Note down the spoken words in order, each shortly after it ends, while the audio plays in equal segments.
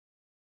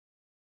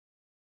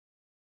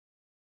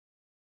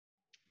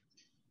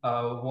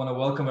I want to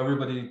welcome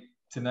everybody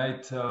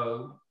tonight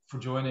for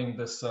joining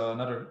this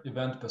another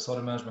event,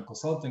 Pessoa Management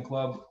Consulting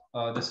Club.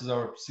 This is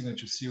our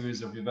signature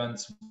series of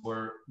events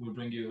where we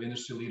bring you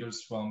industry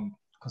leaders from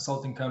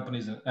consulting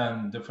companies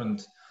and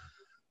different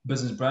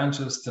business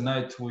branches.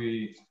 Tonight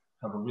we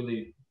have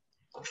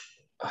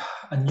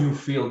a new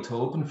field to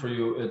open for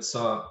you. It's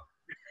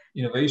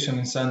innovation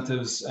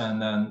incentives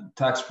and then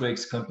tax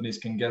breaks companies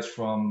can get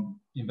from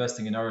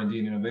investing in R&D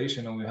and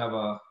innovation. And we have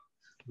a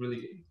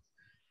really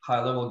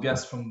high-level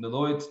guest from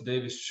Deloitte,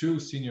 Chiu,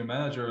 Senior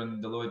Manager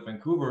in Deloitte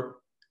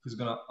Vancouver, who's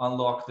going to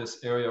unlock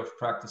this area of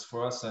practice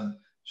for us and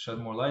shed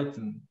more light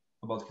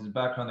about his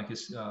background and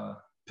his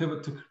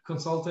pivot to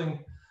consulting.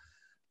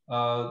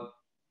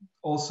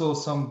 Also,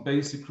 some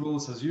basic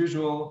rules as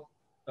usual.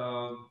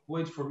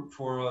 Wait for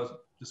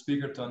the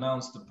speaker to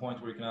announce the point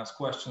where you can ask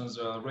questions.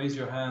 Raise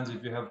your hands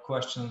if you have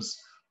questions.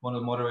 One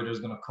of the moderators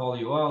is going to call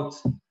you out.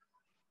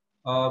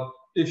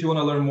 If you want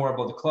to learn more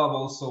about the club,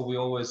 also, we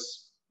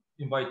always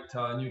invite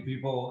new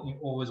people,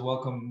 always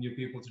welcome new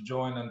people to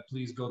join, and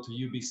please go to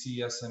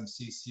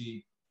ubcsmcc.com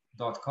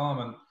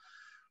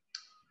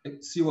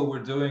and see what we're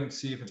doing,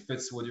 see if it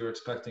fits what you're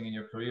expecting in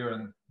your career,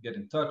 and get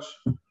in touch.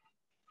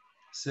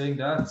 Saying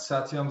that,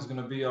 Satyam is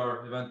going to be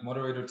our event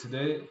moderator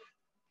today.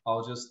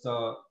 I'll just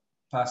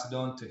pass it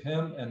on to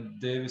him,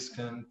 and Davis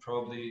can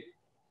probably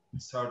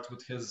start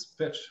with his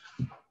pitch.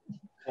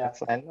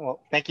 Excellent. Well,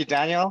 thank you,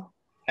 Daniel,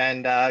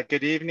 and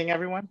good evening,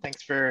 everyone.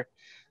 Thanks for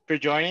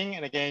joining,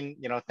 and again,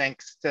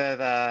 thanks to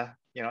the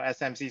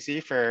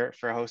SMCC for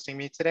hosting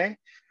me today.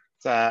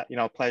 It's a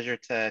pleasure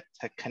to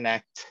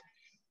connect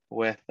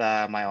with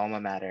my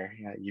alma mater,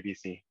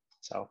 UBC.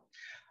 So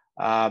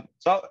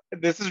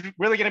this is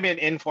really going to be an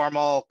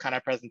informal kind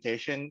of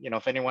presentation.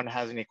 If anyone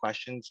has any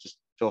questions, just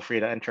feel free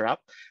to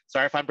interrupt.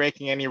 Sorry if I'm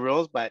breaking any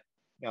rules, but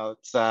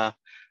it's I'm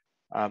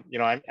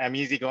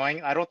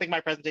easygoing. I don't think my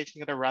presentation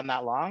is going to run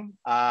that long.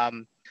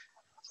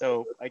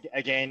 So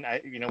again,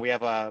 we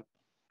have a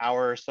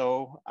hour or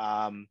so,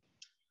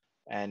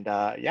 and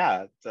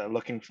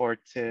looking forward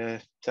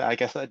to I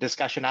guess a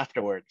discussion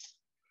afterwards.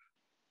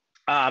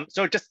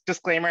 So just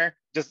disclaimer,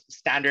 just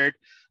standard.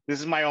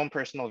 This is my own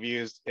personal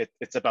views.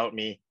 It's about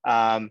me.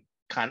 I'm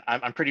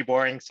pretty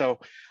boring, so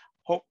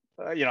hope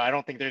I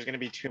don't think there's going to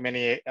be too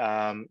many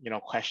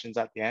questions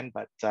at the end,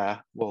 but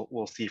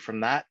we'll see from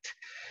that.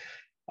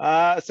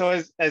 So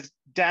as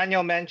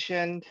Daniel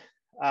mentioned.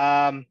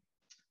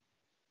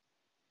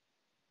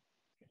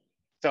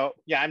 So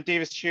yeah, I'm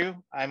Davis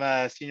Chiu. I'm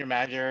a senior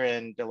manager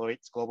in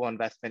Deloitte's Global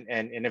Investment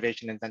and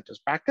Innovation Incentives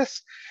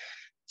practice.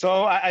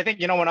 So I think,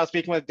 when I was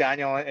speaking with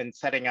Daniel and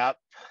setting up,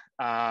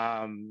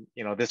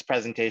 this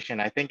presentation,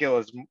 I think it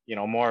was,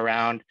 more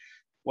around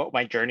what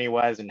my journey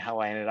was and how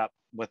I ended up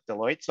with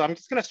Deloitte. So I'm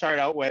just going to start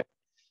out with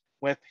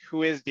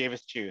who is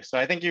Davis Chiu. So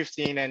I think you've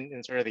seen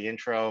in sort of the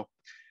intro,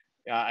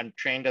 I'm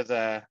trained as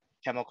a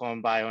chemical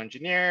and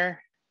bioengineer.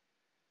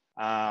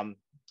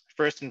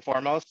 First and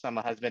foremost, I'm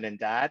a husband and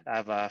dad. I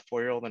have a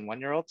 4-year-old and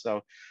 1-year-old. So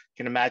you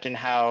can imagine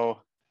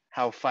how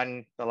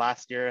fun the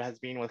last year has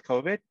been with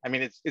COVID. I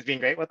mean, it's been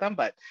great with them,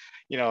 but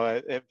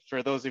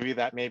for those of you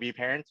that may be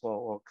parents,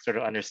 will sort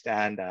of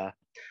understand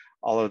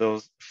all of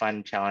those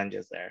fun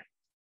challenges there.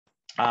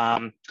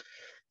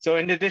 So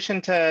in addition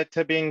to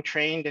being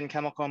trained in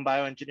chemical and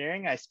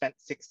bioengineering, I spent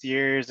 6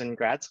 years in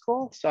grad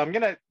school. So I'm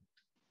gonna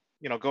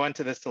go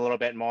into this a little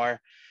bit more,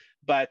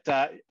 but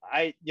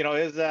it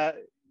was a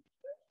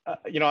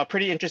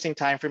pretty interesting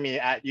time for me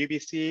at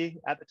UBC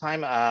at the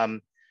time.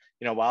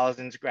 While I was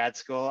in grad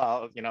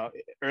school,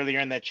 earlier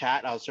in the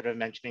chat, I was sort of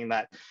mentioning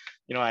that,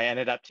 I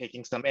ended up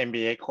taking some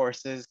MBA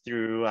courses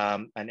through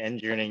an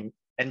engineering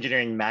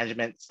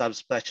management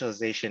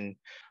subspecialization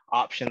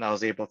option that I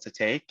was able to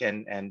take.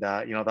 And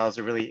that was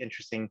a really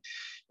interesting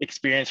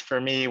experience for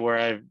me, where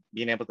I've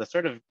been able to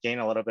sort of gain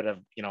a little bit of,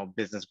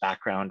 business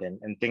background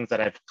and things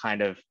that I've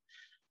kind of,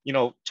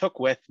 took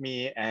with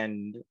me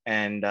and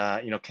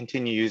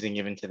continue using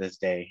even to this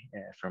day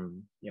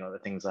from, the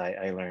things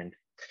I learned.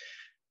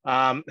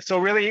 So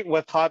really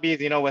with hobbies,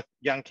 with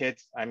young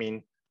kids, I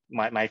mean,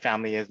 my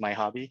family is my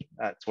hobby.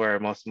 That's where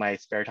most of my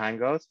spare time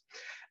goes.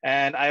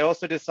 And I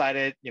also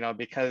decided,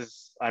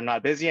 because I'm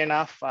not busy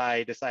enough,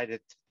 I decided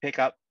to pick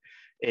up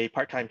a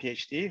part-time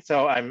PhD.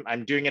 So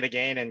I'm doing it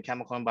again in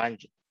chemical and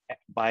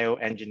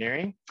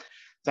bioengineering.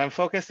 So I'm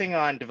focusing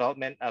on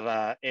development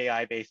of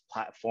AI-based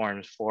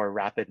platforms for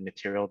rapid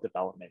material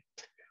development.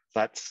 So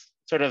that's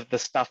sort of the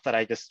stuff that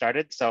I just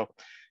started. So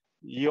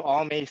you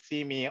all may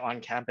see me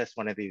on campus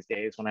one of these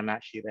days when I'm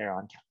actually there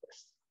on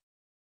campus.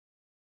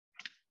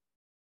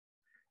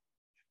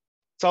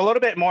 So a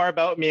little bit more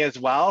about me as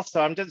well.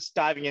 So I'm just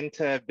diving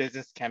into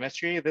business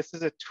chemistry. This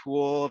is a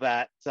tool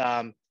that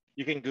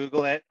you can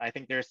Google it. I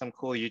think there's some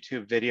cool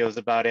YouTube videos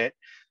about it.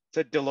 It's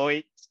a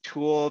Deloitte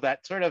tool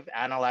that sort of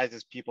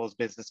analyzes people's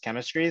business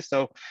chemistry.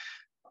 So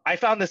I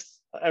found this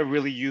a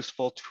really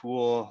useful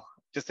tool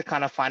just to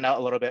kind of find out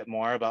a little bit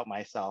more about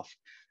myself.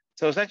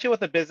 So essentially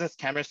with the business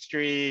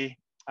chemistry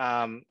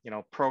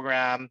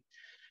program,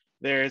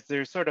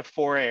 there's sort of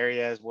four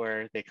areas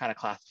where they kind of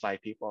classify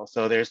people.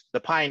 So there's the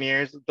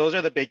pioneers. Those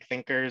are the big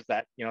thinkers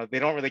that, you know, they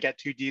don't really get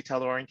too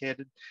detail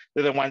oriented.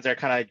 They're the ones that are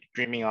kind of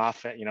dreaming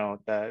off at, you know,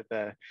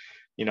 the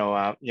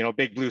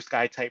big blue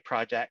sky type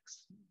projects.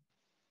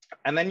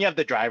 And then you have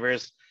the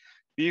drivers.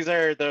 These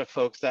are the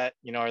folks that,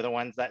 you know, are the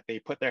ones that they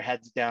put their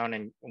heads down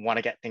and want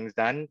to get things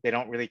done. They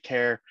don't really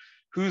care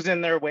who's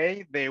in their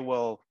way. They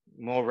will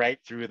mow right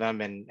through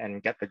them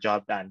and get the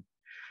job done.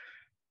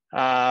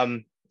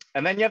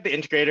 And then you have the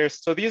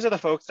integrators. So these are the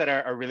folks that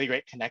are really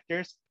great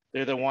connectors.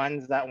 They're the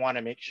ones that want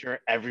to make sure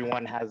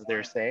everyone has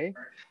their say.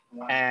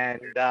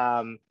 And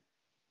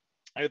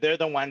they're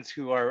the ones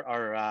who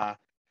are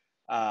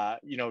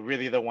you know,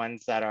 really the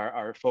ones that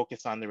are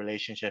focused on the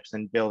relationships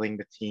and building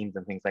the teams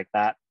and things like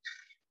that.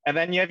 And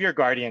then you have your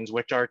guardians,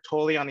 which are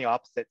totally on the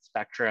opposite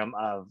spectrum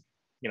of,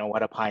 you know,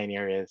 what a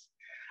pioneer is.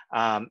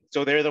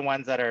 So they're the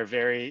ones that are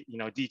very, you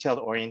know, detailed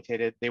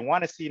orientated. They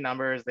want to see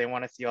numbers. They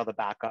want to see all the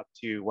backup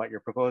to what you're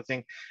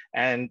proposing.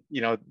 And,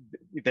 you know,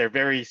 they're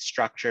very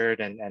structured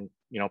and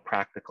you know,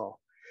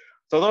 practical.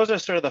 So those are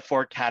sort of the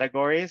four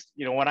categories.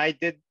 You know, when I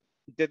did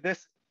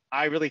this,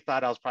 I really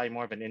thought I was probably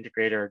more of an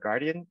integrator or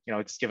guardian, you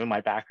know, just given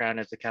my background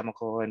as a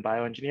chemical and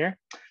bioengineer.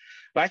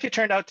 But actually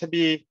turned out to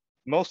be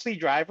mostly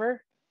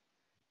driver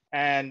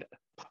and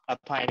a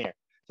pioneer.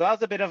 So that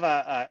was a bit of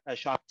a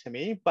shock to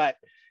me, but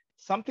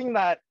something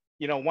that,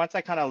 you know, once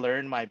I kind of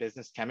learned my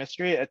business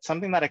chemistry, it's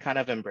something that I kind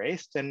of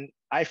embraced. And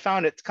I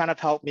found it's kind of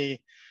helped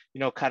me, you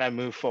know, kind of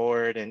move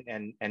forward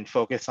and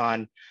focus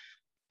on,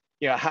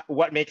 you know,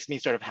 what makes me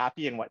sort of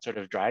happy and what sort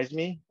of drives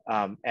me,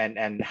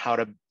 and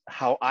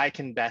how I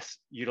can best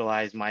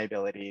utilize my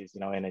abilities, you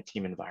know, in a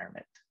team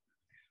environment.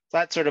 So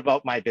that's sort of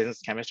about my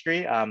business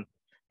chemistry.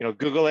 You know,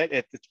 Google it.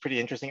 It's pretty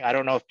interesting. I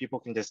don't know if people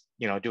can just,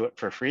 you know, do it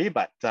for free,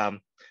 but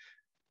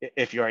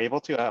if you're able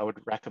to, I would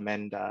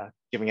recommend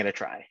giving it a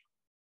try.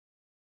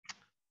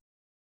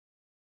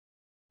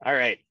 All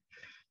right.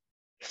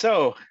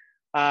 So,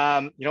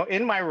 you know,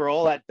 in my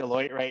role at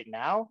Deloitte right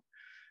now,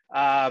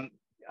 you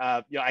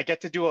know, I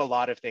get to do a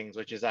lot of things,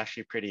 which is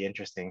actually pretty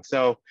interesting.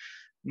 So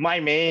my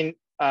main,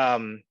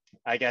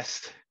 I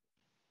guess,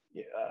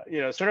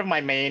 you know, sort of my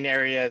main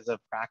areas of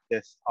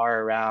practice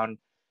are around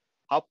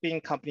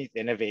helping companies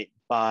innovate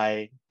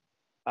by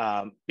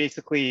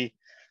basically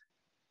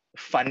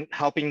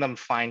helping them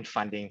find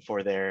funding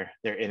for their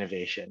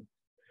innovation.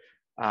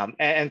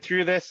 And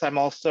through this, I'm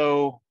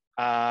also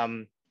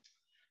the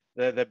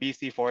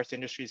BC Forest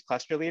Industries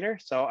Cluster Leader.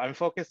 So I'm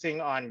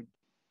focusing on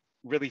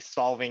really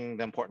solving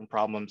the important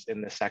problems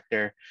in the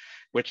sector,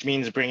 which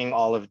means bringing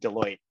all of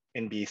Deloitte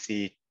in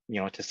BC,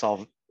 you know, to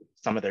solve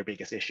some of their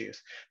biggest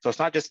issues. So it's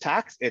not just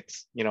tax,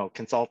 it's, you know,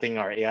 consulting,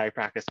 our AI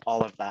practice,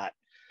 all of that,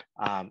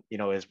 you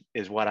know,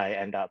 is what I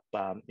end up,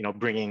 you know,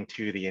 bringing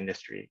to the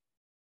industry.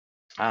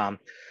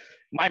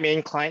 My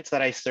main clients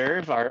that I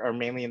serve are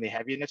mainly in the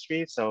heavy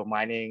industry, so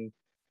mining,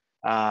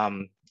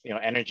 you know,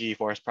 energy,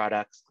 forest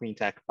products, clean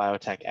tech,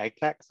 biotech, ag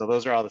tech. So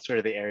those are all the sort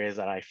of the areas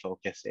that I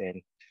focus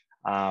in.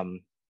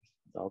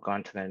 I'll go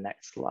on to the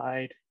next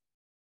slide.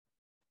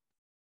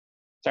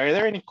 Sorry, are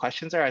there any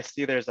questions there? I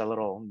see there's a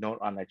little note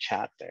on the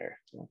chat there.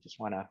 So I just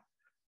want to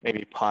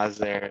maybe pause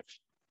there.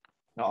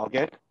 No, all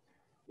good?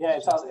 Yeah,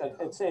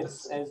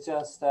 it's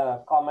just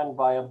a comment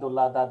by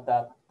Abdullah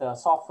that the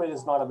software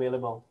is not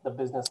available, the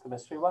business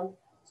chemistry one.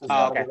 So it's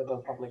not available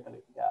publicly.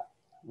 Yeah.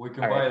 We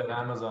can buy it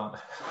on Amazon.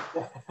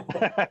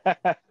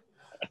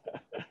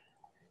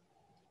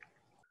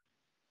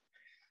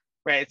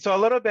 Right. So a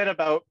little bit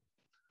about,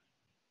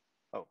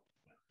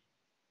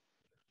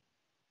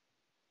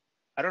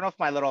 I don't know if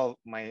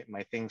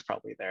my thing's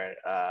probably there.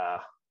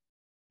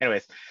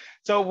 Anyways,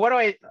 so what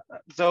do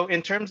so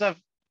in terms of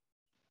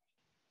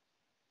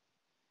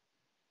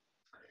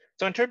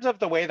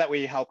the way that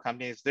we help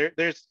companies,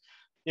 there's,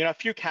 you know, a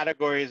few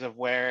categories of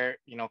where,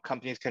 you know,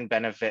 companies can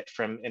benefit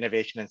from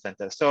innovation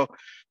incentives. So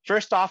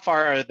first off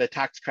are the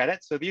tax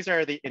credits. So these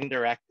are the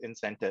indirect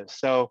incentives.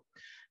 So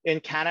in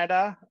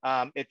Canada,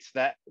 it's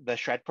the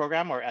SHRED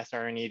program, or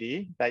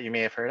SRNED, that you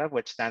may have heard of,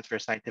 which stands for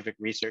Scientific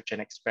Research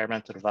and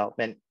Experimental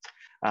Development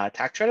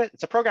Tax Credit.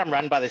 It's a program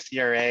run by the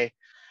CRA.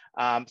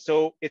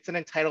 So it's an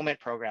entitlement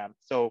program.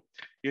 So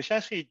you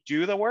essentially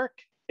do the work.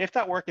 If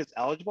that work is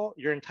eligible,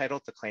 you're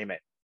entitled to claim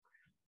it.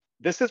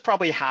 This is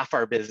probably half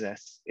our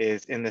business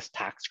is in this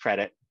tax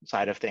credit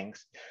side of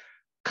things.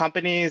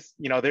 Companies,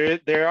 you know,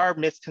 there are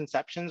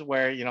misconceptions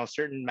where, you know,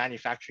 certain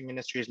manufacturing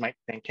industries might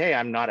think, hey,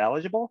 I'm not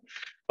eligible.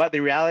 But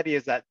the reality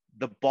is that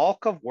the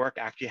bulk of work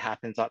actually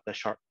happens at the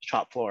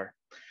shop floor.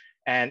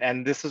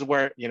 And this is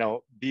where, you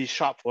know, these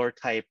shop floor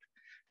type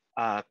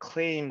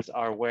claims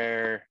are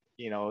where,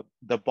 you know,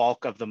 the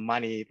bulk of the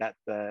money that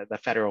the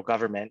federal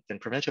government and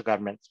provincial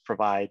governments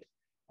provide,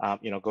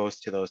 you know,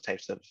 goes to those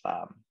types of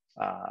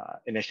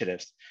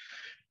initiatives.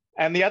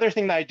 And the other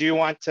thing that I do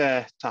want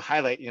to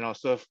highlight, you know,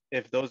 so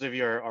if those of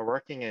you are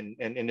working in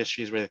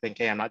industries where they think,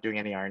 hey, I'm not doing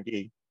any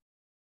R&D,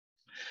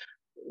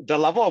 the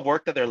level of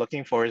work that they're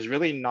looking for is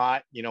really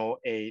not, you know,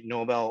 a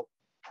Nobel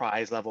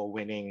Prize level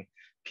winning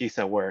piece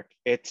of work.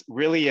 It's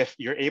really if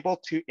you're able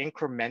to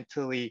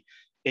incrementally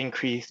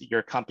increase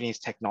your company's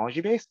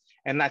technology base,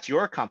 and that's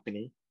your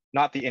company,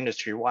 not the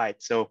industry wide.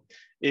 So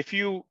if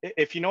you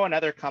know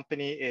another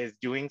company is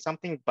doing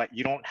something, but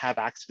you don't have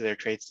access to their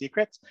trade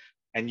secrets,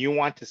 and you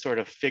want to sort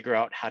of figure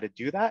out how to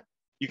do that,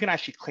 you can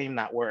actually claim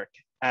that work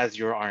as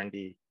your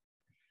R&D.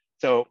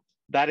 So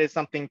that is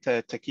something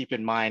to keep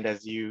in mind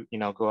as you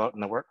go out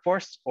in the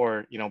workforce,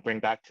 or bring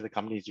back to the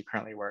companies you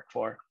currently work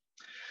for.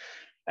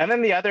 And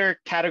then the other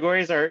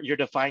categories are your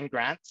defined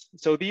grants.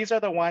 So these are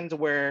the ones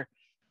where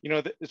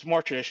it's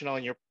more traditional,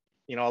 and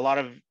a lot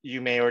of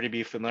you may already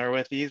be familiar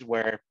with these,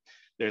 where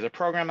there's a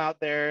program out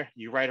there,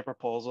 you write a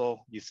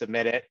proposal, you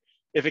submit it.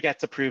 If it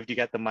gets approved, you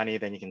get the money,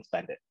 then you can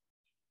spend it.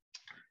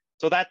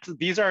 So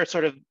these are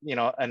sort of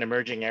an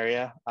emerging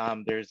area.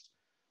 There's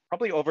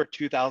probably over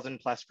 2,000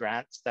 plus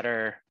grants that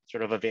are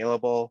sort of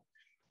available.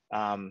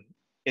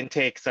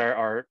 Intakes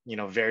are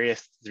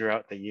various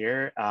throughout the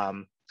year,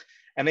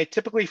 and they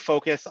typically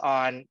focus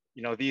on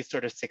these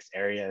sort of 6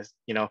 areas.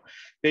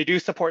 They do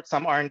support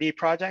some R&D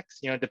projects,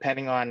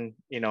 depending on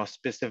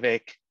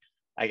specific,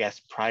 I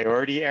guess,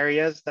 priority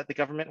areas that the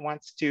government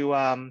wants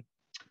to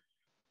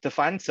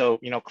fund. So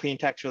clean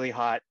tech's really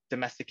hot.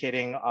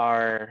 Domesticating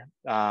our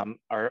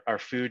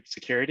food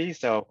security.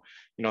 So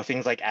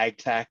things like ag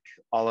tech,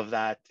 all of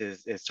that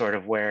is sort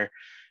of where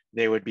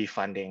they would be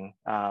funding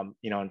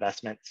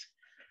investments.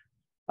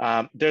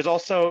 There's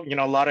also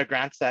a lot of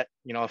grants that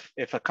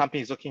if a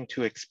company is looking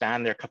to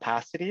expand their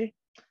capacity,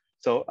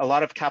 so a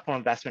lot of capital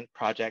investment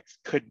projects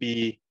could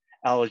be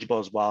eligible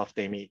as well if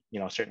they meet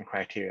certain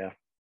criteria.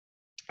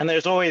 And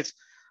there's always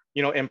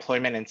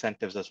employment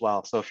incentives as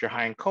well. So if you're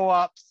hiring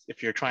co-ops,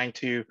 if you're trying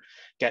to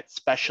get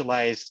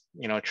specialized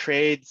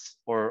trades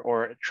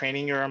or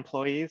training your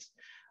employees,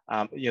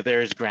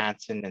 there's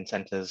grants and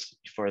incentives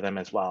for them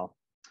as well.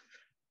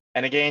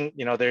 And again,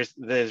 there's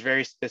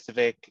very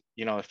specific,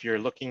 if you're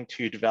looking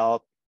to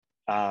develop,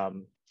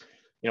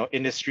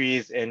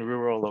 industries in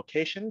rural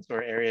locations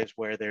or areas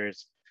where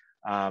there's,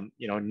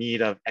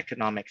 need of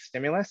economic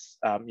stimulus,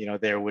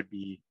 there would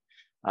be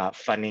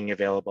funding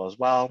available as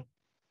well.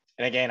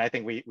 And again, I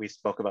think we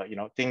spoke about,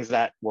 things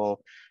that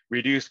will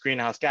reduce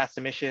greenhouse gas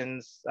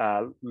emissions,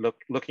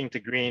 looking to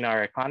green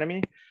our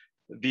economy.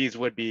 These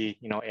would be,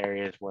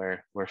 areas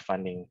where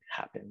funding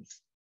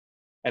happens.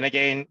 And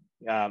again,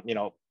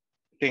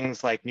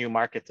 things like new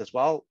markets as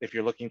well. If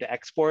you're looking to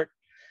export,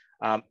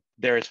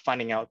 there is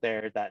funding out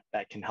there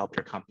that can help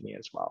your company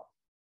as well.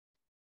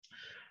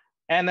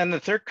 And then the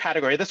third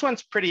category, this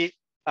one's pretty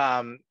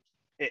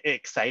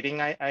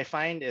exciting, I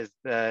find, is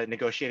the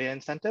negotiated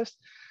incentives.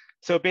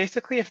 So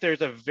basically, if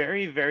there's a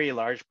very, very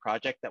large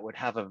project that would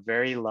have a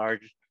very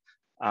large,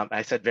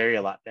 I said very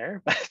a lot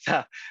there,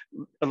 but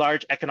a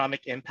large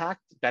economic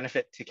impact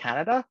benefit to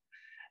Canada,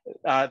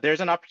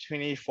 there's an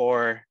opportunity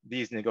for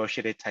these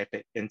negotiated type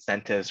of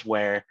incentives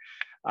where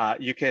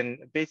you can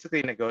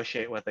basically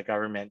negotiate with the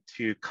government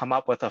to come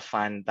up with a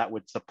fund that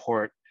would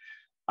support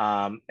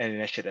an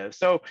initiative.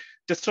 So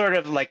just sort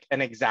of like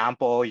an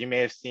example, you may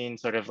have seen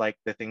sort of like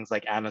the things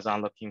like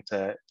Amazon looking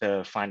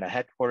to find a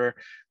headquarter.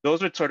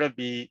 Those would sort of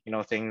be,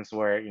 things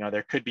where,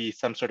 there could be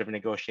some sort of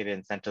negotiated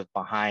incentive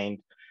behind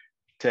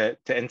to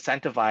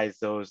incentivize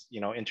those,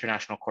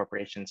 international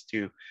corporations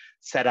to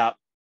set up,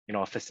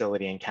 a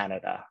facility in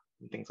Canada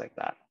and things like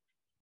that.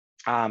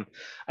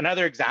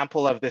 Another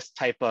example of this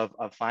type of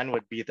fund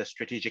would be the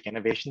Strategic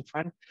Innovation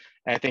Fund.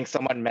 And I think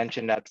someone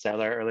mentioned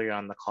Epsela earlier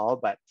on the call,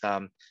 but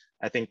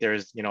I think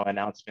there's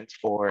announcements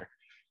for,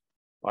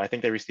 well, I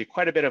think they received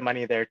quite a bit of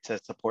money there to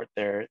support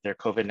their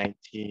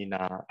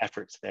COVID-19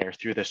 efforts there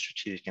through the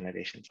Strategic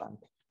Innovation Fund.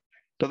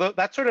 So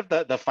that's sort of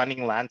the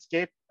funding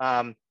landscape.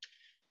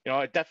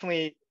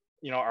 Definitely,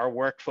 our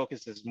work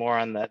focuses more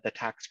on the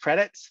tax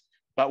credits,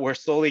 but we're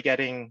slowly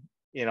getting,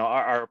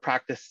 our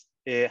practice,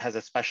 it has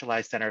a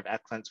specialized center of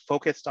excellence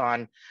focused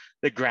on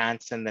the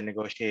grants and the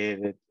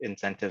negotiated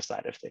incentive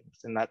side of things.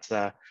 And that's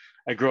a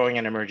growing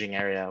and emerging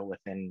area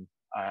within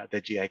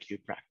the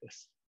GIQ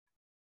practice.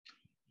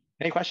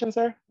 Any questions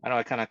there? I know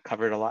I kind of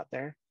covered a lot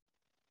there.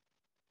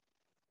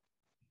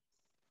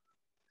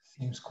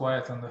 Seems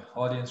quiet on the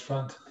audience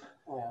front.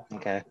 Yeah.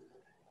 Okay.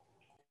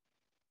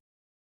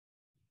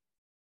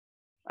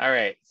 All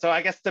right, so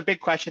I guess the big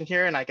question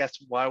here, and I guess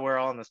why we're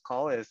all on this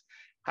call, is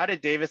how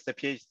did Davis, the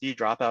PhD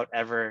dropout,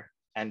 ever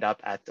end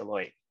up at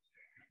Deloitte?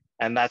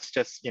 And that's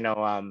just,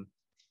 was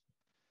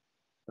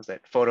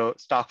it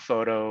stock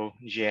photo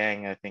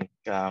Jiang, I think,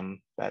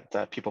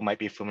 that people might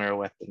be familiar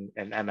with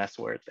in MS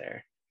Word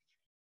there.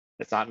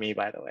 It's not me,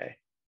 by the way.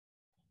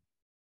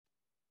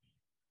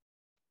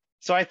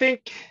 So I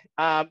think,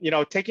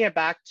 taking it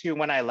back to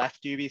when I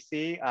left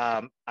UBC,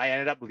 I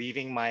ended up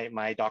leaving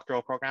my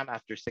doctoral program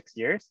after 6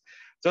 years.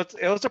 So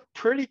it was a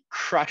pretty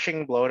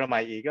crushing blow to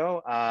my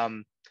ego.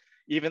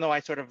 Even though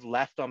I sort of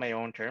left on my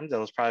own terms, it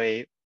was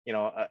probably,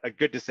 a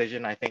good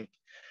decision, I think,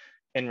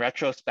 in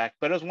retrospect,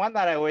 but it was one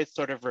that I always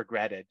sort of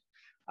regretted.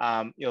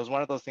 It was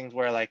one of those things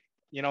where, like,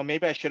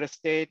 maybe I should have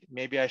stayed,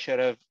 maybe I should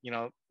have,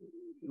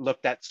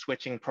 looked at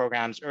switching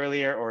programs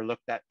earlier, or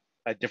looked at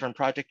a different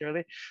project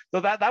early. So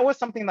that was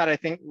something that I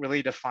think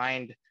really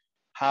defined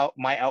how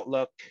my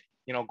outlook,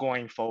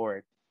 going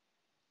forward.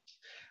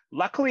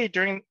 Luckily,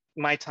 during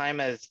my time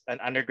as an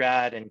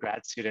undergrad and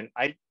grad student,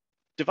 I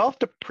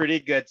developed a pretty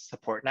good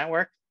support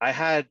network. I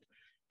had,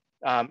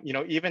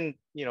 even,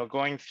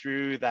 going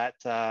through that,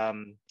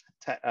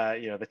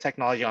 the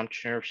technology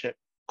entrepreneurship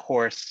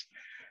course,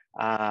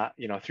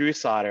 through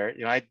Solder,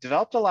 I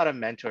developed a lot of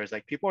mentors,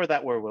 like people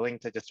that were willing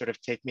to just sort of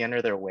take me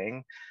under their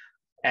wing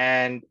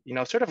and,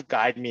 sort of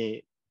guide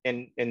me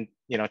in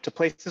to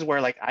places where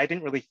like I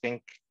didn't really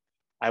think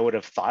I would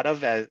have thought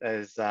of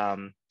as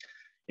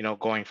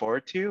going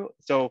forward to.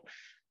 So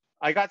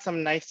I got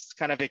some nice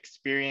kind of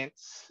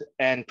experience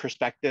and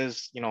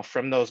perspectives,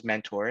 from those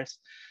mentors.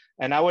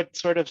 And I would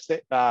sort of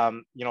say,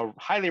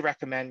 highly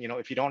recommend,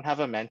 if you don't have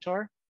a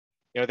mentor,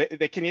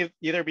 they can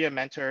either be a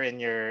mentor in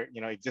your,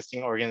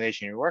 existing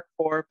organization you work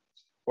for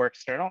or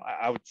external.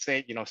 I would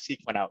say, seek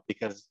one out,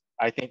 because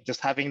I think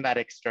just having that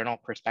external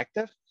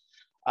perspective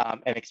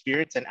and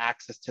experience and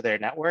access to their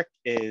network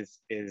is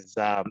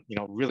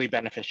really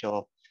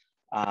beneficial,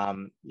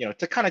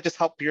 to kind of just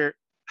help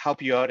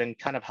you out and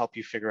kind of help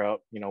you figure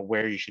out,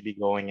 where you should be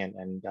going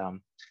and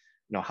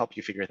help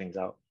you figure things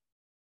out.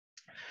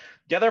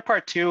 The other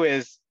part too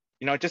is,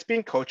 just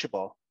being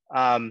coachable.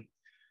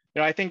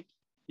 I think,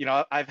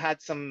 I've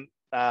had some,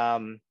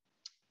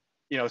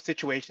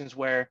 situations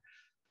where,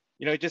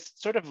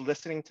 just sort of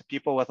listening to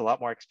people with a lot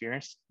more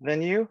experience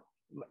than you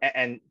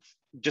and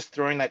just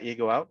throwing that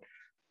ego out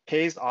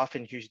pays off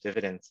in huge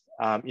dividends.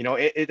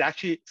 It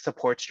actually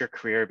supports your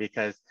career,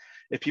 because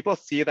if people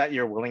see that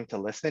you're willing to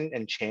listen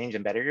and change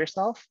and better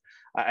yourself,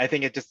 I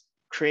think it just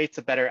creates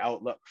a better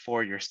outlook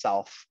for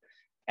yourself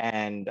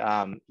and,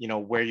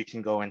 where you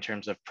can go in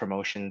terms of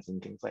promotions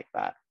and things like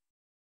that.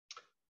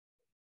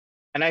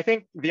 And I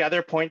think the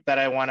other point that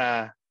I want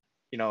to,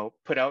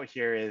 put out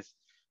here is,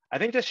 I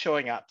think just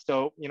showing up.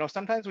 So,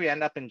 sometimes we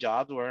end up in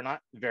jobs we're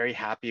not very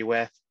happy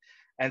with,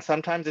 and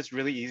sometimes it's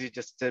really easy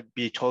just to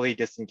be totally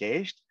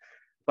disengaged.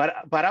 But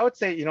I would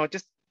say,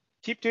 just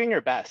keep doing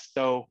your best.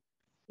 So,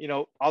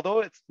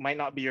 although it might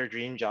not be your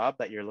dream job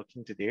that you're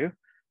looking to do,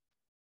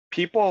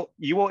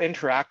 you will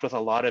interact with a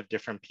lot of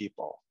different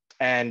people,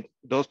 and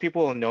those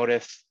people will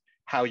notice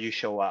how you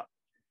show up.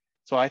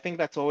 So I think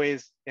that's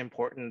always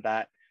important,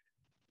 that,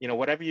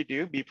 whatever you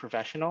do, be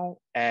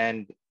professional,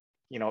 and,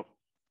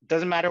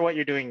 doesn't matter what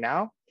you're doing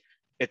now,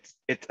 it's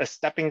a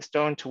stepping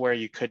stone to where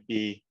you could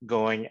be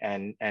going,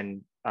 and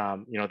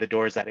the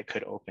doors that it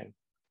could open.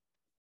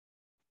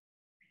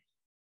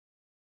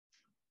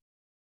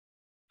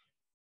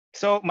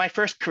 So my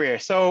first career.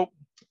 So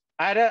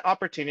I had an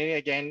opportunity,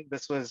 again,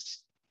 this was,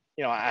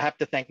 I have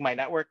to thank my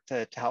network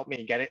to help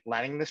me get it,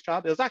 landing this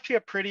job. It was actually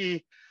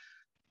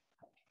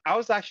I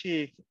was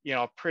actually,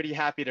 pretty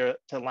happy to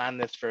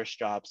land this first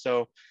job.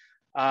 So,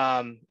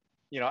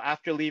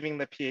 after leaving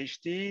the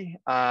PhD,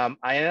 I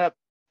ended up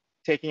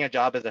taking a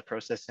job as a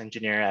process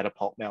engineer at a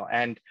pulp mill.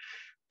 And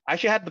I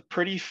actually had the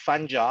pretty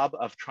fun job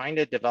of trying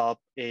to develop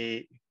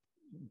a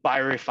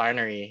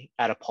biorefinery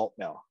at a pulp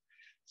mill.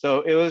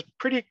 So it was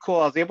pretty cool.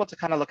 I was able to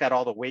kind of look at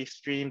all the waste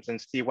streams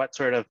and see what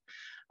sort of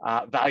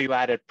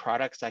value-added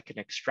products I can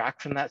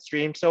extract from that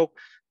stream. So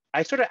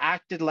I sort of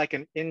acted like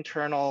an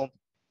internal,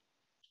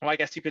 well, I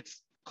guess you could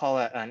call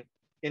it an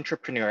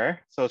entrepreneur.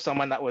 So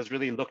someone that was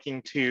really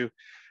looking to,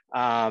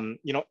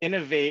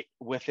 innovate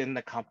within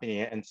the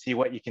company and see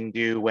what you can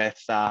do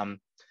with,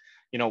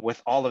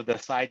 with all of the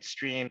side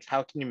streams.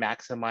 How can you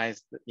maximize,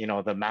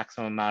 the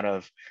maximum amount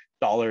of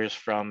dollars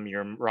from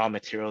your raw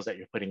materials that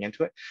you're putting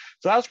into it?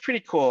 So that was pretty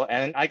cool.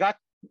 And I got,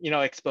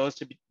 exposed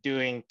to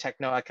doing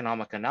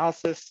techno-economic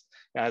analysis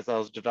as I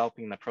was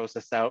developing the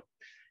process out,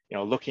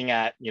 looking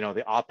at,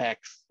 the OpEx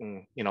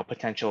and,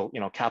 potential,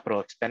 capital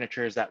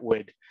expenditures that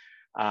would,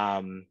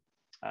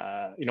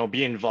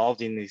 be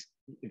involved in these,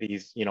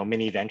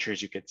 mini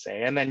ventures, you could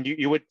say. And then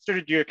you would sort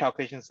of do your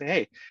calculations and say,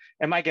 hey,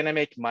 am I going to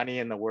make money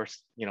in the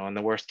worst, in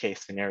the worst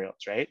case scenarios,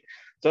 right?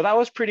 So that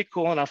was pretty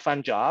cool and a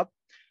fun job.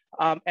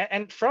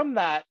 And from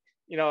that,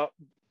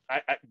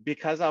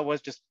 because I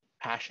was just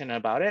passionate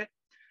about it,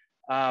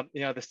 the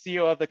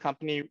CEO of the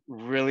company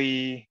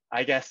really,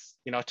 I guess,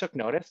 took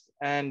notice,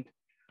 and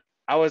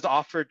I was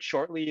offered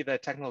shortly the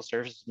technical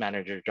services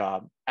manager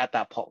job at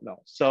that pulp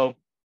mill. So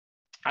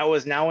I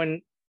was now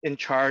in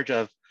charge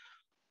of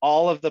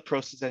all of the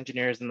process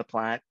engineers in the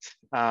plant,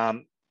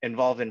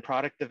 involved in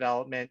product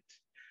development,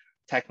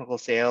 technical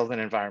sales, and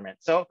environment.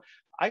 So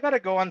I got to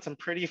go on some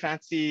pretty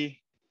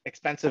fancy,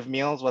 expensive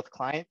meals with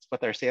clients,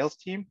 with our sales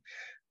team,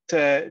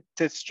 to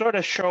sort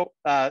of show,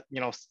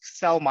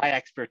 sell my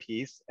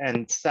expertise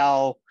and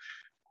sell,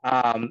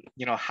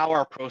 how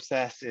our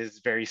process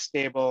is very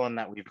stable and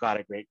that we've got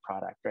a great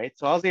product, right?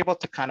 So I was able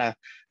to kind of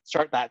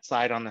start that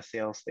side on the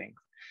sales thing.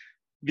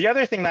 The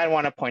other thing that I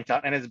want to point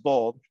out, and it's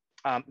bold,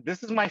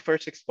 this is my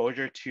first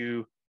exposure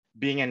to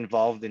being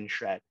involved in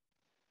shred.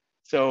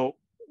 So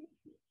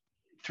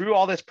through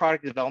all this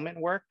product development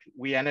work,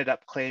 we ended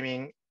up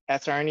claiming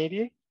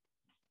SR&ED.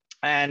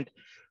 And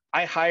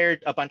I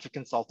hired a bunch of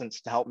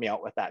consultants to help me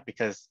out with that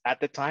because at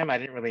the time I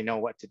didn't really know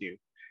what to do.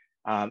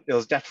 It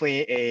was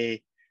definitely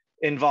a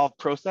involved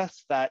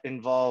process that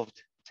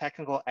involved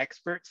technical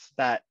experts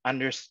that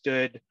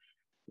understood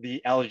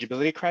the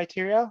eligibility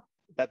criteria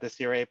that the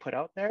CRA put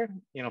out there,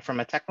 from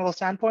a technical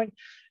standpoint,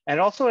 and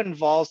also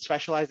involves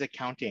specialized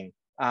accounting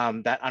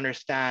that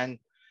understand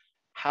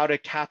how to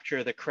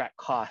capture the correct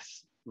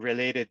costs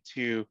related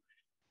to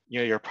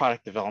your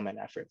product development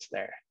efforts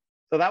there.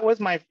 So that was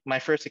my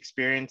first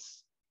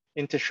experience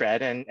into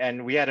Shred,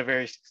 and we had a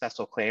very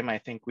successful claim. I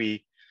think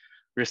we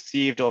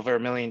received over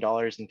 $1 million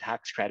in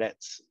tax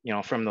credits,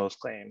 from those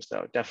claims.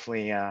 So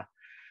definitely,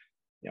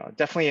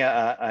 definitely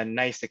a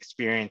nice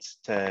experience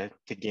to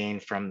gain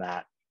from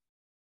that.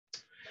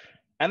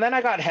 And then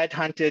I got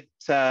headhunted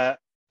to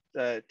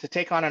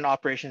take on an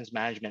operations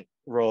management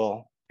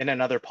role in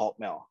another pulp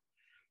mill.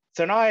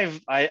 So now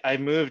I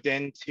moved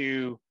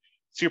into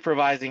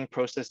supervising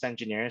process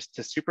engineers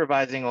to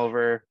supervising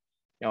over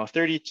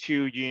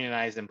 32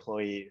 unionized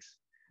employees.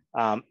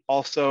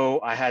 Also,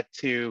 I had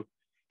to,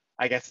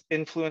 I guess,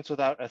 influence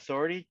without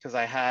authority because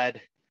I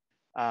had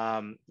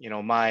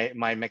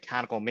my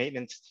mechanical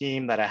maintenance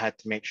team that I had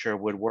to make sure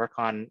would work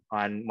on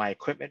my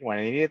equipment when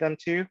I needed them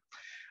to.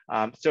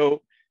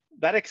 So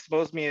that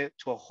exposed me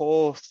to a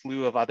whole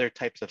slew of other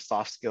types of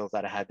soft skills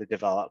that I had to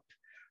develop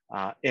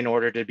in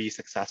order to be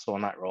successful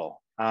in that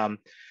role.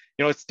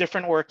 It's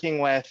different working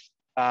with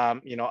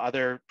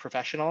other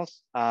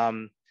professionals.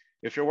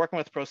 If you're working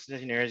with process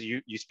engineers,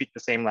 you speak the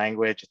same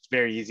language. It's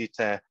very easy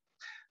to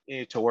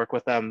work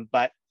with them.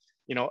 But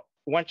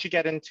once you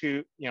get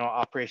into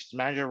operations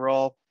manager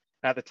role,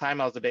 at the time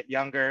I was a bit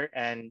younger,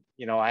 and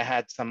I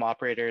had some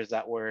operators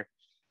that were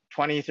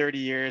 20, 30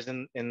 years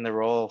in the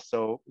role.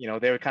 So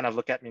they would kind of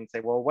look at me and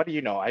say, well, what do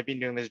you know? I've been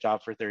doing this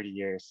job for 30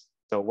 years.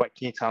 So what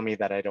can you tell me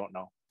that I don't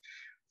know?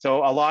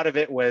 So a lot of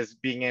it was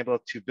being able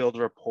to build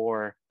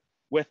rapport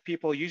with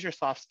people, use your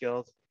soft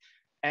skills,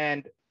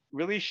 and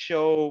really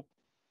show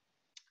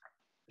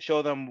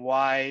them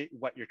why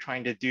what you're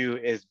trying to do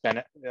is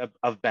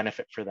of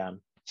benefit for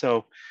them.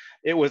 So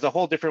it was a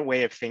whole different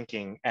way of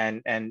thinking,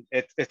 and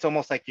it's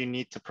almost like you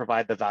need to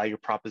provide the value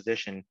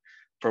proposition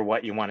for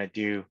what you want to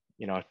do,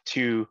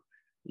 to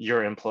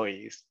your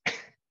employees.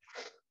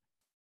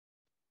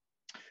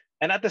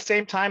 And at the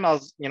same time,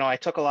 I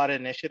took a lot of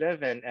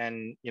initiative,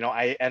 and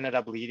I ended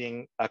up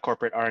leading a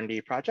corporate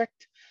R&D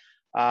project.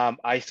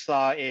 I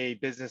saw a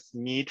business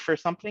need for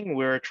something.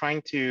 We were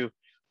trying to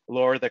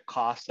lower the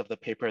cost of the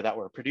paper that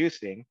we're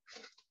producing.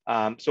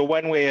 So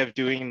one way of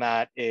doing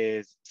that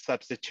is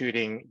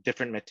substituting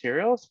different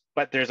materials,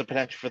 but there's a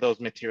potential for those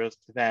materials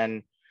to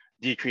then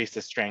decrease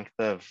the strength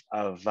of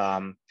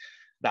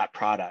that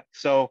product.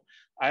 So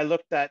I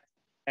looked at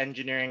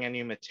engineering a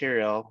new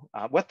material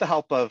with the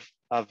help of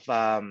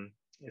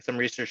some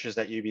researchers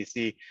at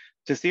UBC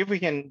to see if we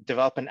can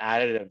develop an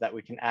additive that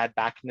we can add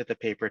back into the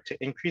paper to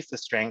increase the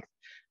strength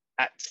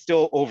at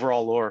still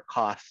overall lower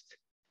cost,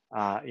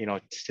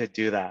 to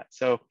do that.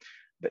 So,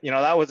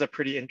 that was a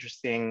pretty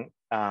interesting,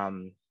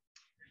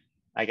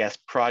 I guess,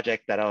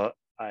 project that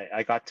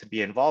I got to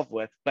be involved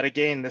with. But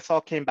again, this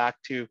all came back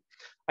to,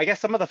 I guess,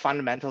 some of the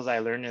fundamentals I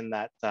learned in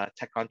that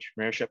tech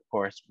entrepreneurship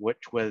course,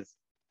 which was,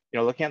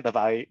 looking at the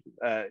value,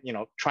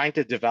 trying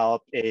to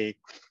develop a,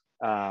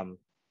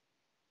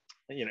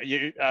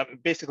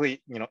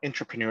 basically,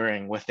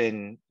 entrepreneuring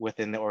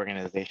within the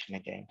organization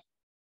again.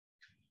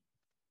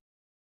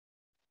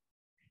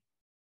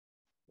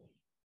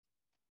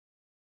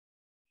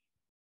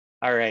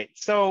 All right,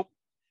 so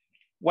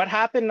what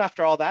happened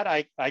after all that,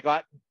 I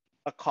got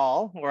a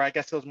call, or I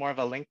guess it was more of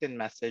a LinkedIn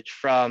message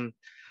from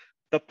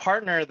the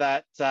partner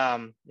that,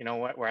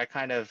 where I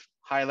kind of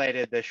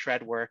highlighted the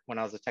Shred work when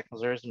I was a technical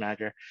services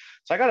manager.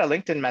 So I got a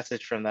LinkedIn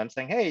message from them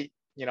saying, hey,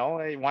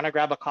 I want to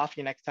grab a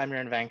coffee next time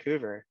you're in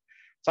Vancouver.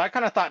 So I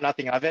kind of thought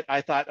nothing of it.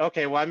 I thought,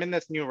 okay, well, I'm in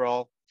this new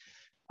role.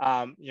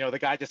 The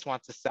guy just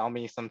wants to sell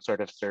me some sort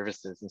of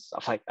services and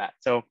stuff like that.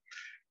 So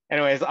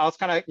anyways, I was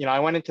kind of, I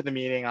went into the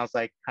meeting. I was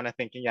like kind of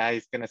thinking, yeah,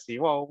 he's going to see,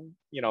 well,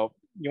 you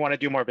want to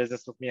do more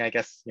business with me. I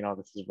guess,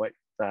 this is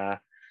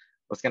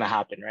what's going to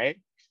happen, right?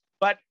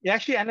 But he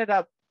actually ended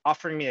up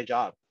offering me a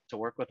job to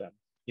work with him.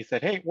 He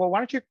said, hey, well, why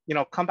don't you,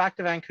 come back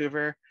to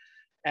Vancouver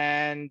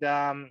and,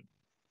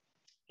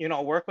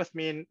 work with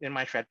me in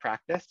my Shred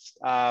practice.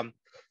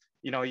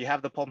 You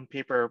have the pulp and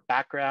paper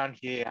background.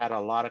 He had a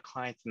lot of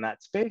clients in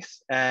that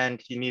space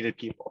and he needed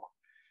people.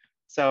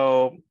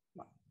 So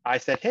I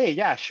said, hey,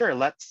 yeah, sure.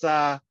 Let's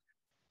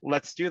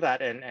do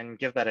that and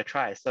give that a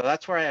try. So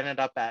that's where I ended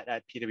up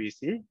at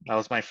PwC. That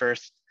was my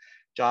first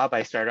job.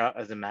 I started out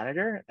as a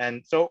manager.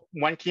 And so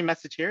one key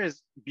message here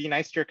is be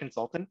nice to your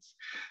consultants.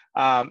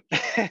 I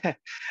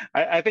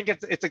think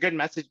it's a good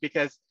message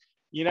because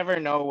you never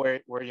know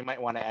where you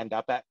might want to end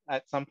up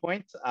at some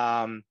point.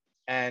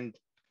 And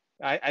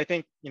I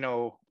think,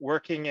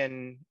 working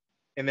in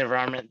the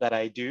environment that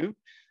I do,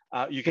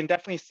 you can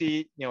definitely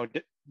see,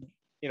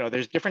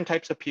 there's different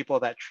types of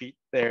people that treat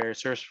their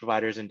service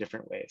providers in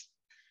different ways.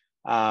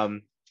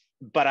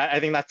 But I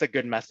think that's a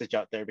good message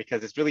out there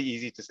because it's really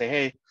easy to say,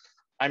 hey,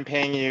 I'm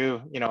paying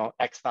you,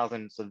 X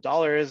thousands of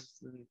dollars,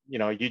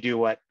 you do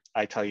what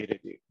I tell you to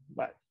do.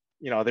 But,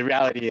 the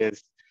reality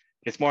is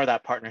it's more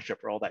that partnership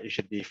role that you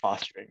should be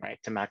fostering, right?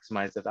 To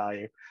maximize the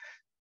value.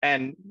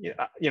 And,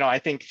 I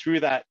think through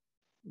that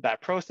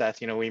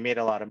process, we made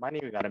a lot of money.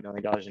 We got $1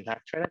 million in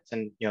tax credits,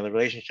 and, the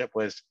relationship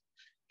was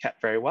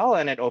kept very well,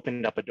 and it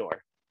opened up a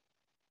door.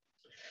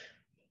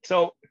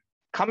 So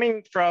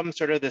coming from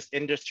sort of this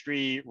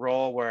industry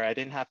role where I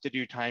didn't have to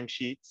do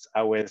timesheets,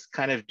 I was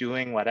kind of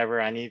doing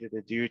whatever I needed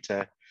to do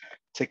to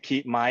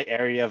keep my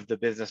area of the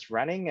business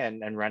running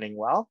and running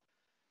well.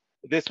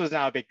 This was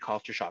now a big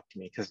culture shock to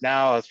me, because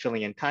now I was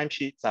filling in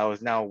timesheets. I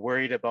was now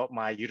worried about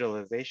my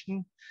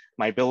utilization,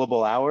 my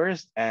billable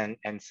hours, and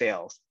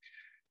sales.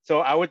 So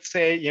I would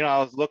say, it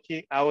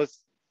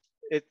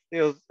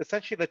was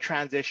essentially the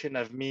transition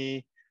of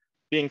me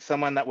being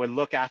someone that would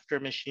look after a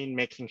machine,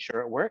 making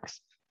sure it works,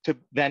 to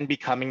then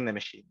becoming the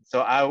machine. So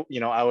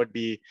I would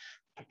be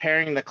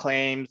preparing the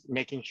claims,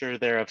 making sure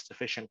they're of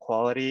sufficient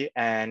quality,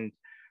 and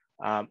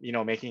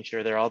making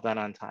sure they're all done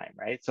on time,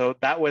 right? So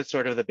that was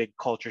sort of the big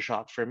culture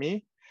shock for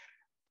me.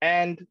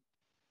 And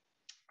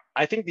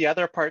I think the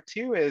other part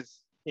too is,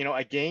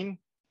 again,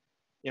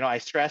 I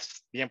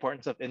stress the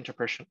importance of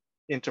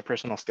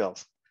interpersonal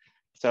skills.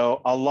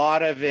 So a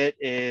lot of it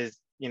is,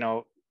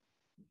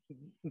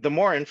 the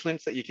more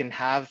influence that you can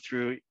have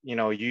through,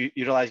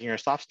 utilizing your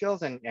soft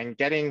skills and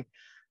getting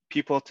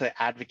people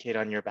to advocate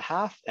on your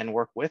behalf and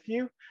work with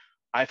you,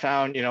 I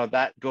found,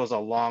 that goes a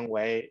long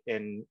way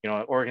in,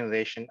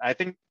 organization. I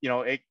think,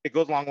 it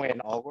goes a long way in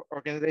all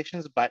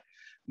organizations, but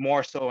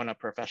more so in a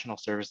professional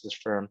services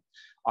firm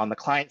on the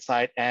client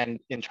side and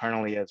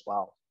internally as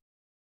well.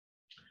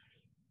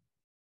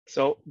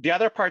 So the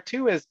other part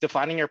too is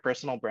defining your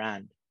personal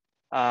brand.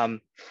 I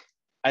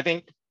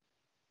think,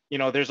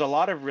 there's a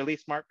lot of really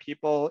smart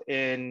people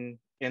in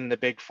the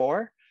Big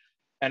Four.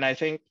 And I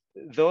think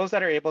those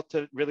that are able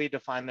to really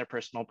define their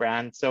personal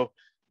brand. So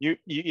you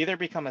either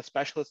become a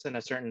specialist in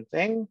a certain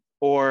thing,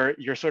 or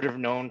you're sort of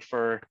known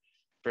for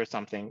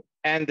something.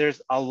 And there's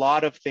a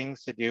lot of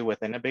things to do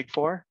within a Big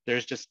Four.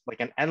 There's just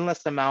like an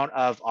endless amount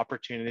of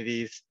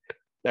opportunities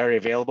that are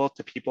available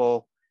to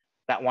people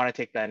that want to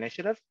take that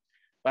initiative.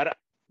 But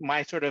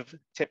my sort of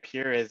tip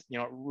here is,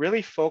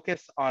 really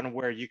focus on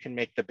where you can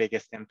make the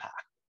biggest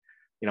impact.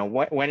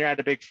 When you're at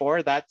a Big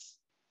Four, that's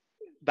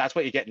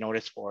what you get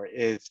noticed for.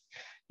 Is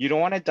you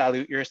don't want to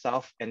dilute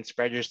yourself and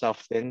spread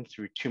yourself thin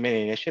through too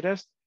many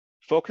initiatives.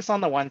 Focus on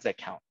the ones that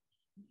count.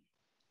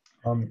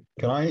 Can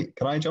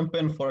I jump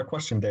in for a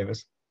question,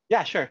 Davis?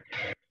 Yeah, sure.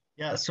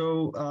 Yeah.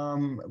 So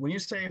when you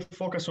say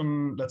focus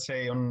on, let's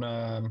say, on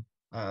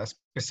a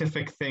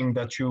specific thing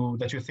that you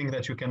think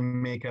that you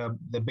can make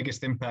the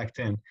biggest impact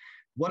in,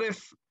 what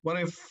if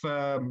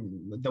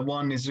the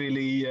one is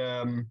really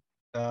a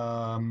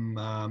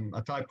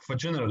type of a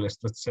generalist,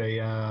 let's say,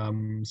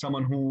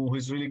 someone who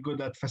is really good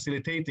at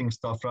facilitating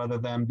stuff rather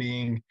than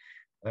being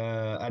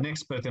an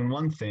expert in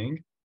one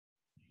thing,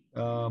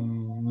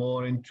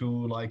 more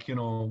into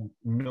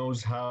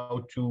knows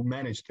how to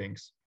manage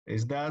things.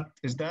 Is that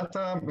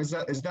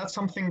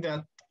something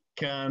that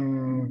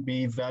can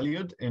be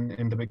valued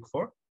in the Big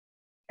Four?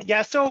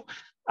 Yeah. So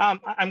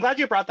I'm glad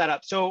you brought that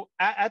up. So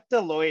at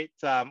Deloitte,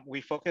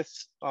 we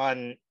focus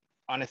on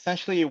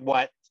essentially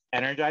what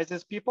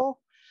energizes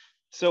people.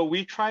 So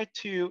we try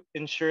to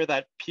ensure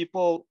that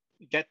people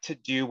get to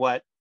do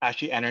what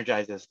actually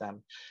energizes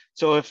them.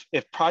 So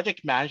if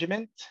project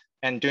management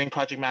and doing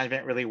project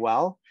management really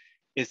well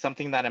is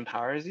something that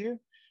empowers you,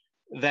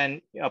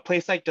 then a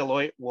place like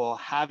Deloitte will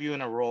have you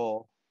in a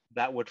role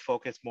that would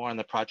focus more on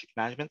the project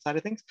management side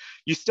of things.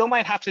 You still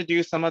might have to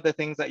do some of the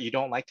things that you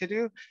don't like to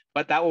do,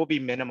 but that will be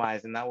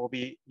minimized and that will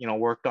be,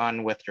 worked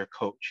on with your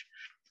coach.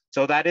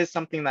 So that is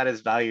something that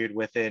is valued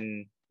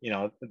within,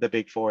 the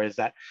Big Four, is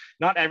that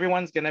not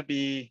everyone's going to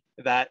be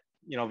that,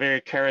 very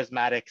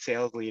charismatic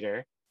sales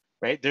leader,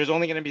 right? There's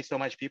only going to be so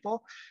much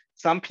people.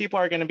 Some people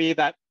are going to be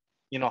that,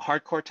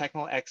 hardcore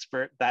technical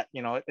expert that,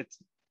 they're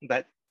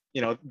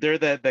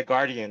the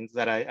guardians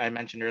that I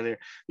mentioned earlier.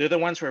 They're the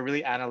ones who are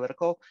really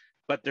analytical,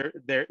 but they're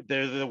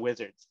the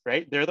wizards,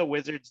 right? They're the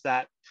wizards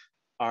that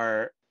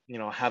are,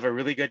 have a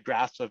really good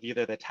grasp of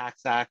either the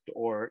tax act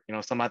or,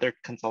 some other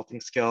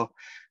consulting skill,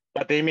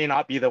 but they may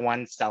not be the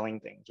ones selling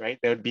things, right?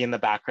 They would be in the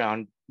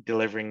background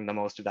delivering the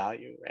most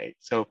value, right?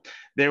 So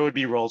there would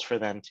be roles for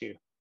them too.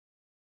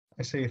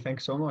 I see.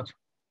 Thanks so much.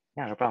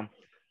 Yeah, no problem.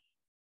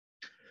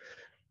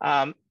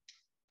 And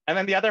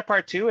then the other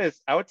part too is,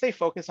 I would say,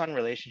 focus on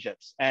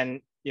relationships. And,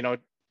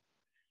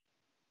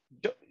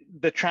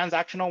 the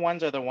transactional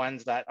ones are the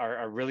ones that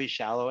are really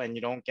shallow, and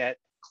you don't get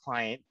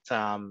client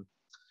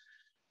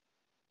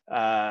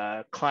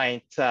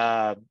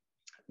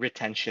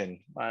retention.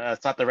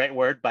 That's not the right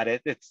word, but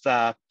it's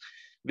the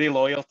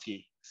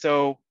loyalty.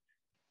 So,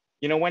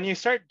 when you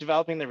start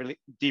developing the really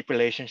deep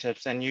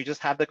relationships and you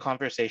just have the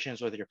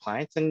conversations with your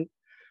clients, and,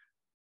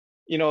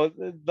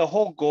 the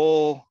whole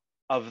goal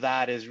of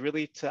that is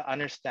really to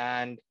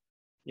understand,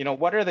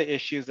 what are the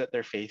issues that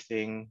they're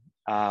facing?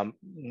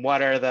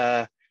 What are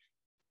the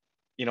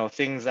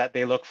things that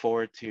they look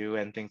forward to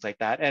and things like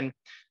that. And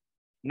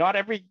not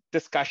every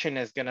discussion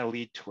is going to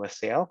lead to a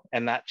sale,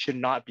 and that should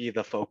not be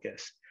the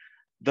focus.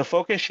 The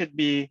focus should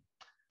be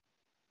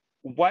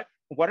what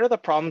are the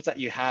problems that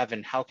you have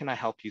and how can I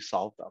help you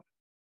solve them,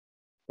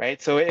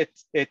 right? So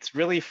it's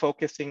really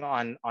focusing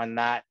on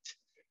that,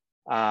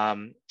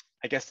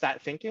 I guess,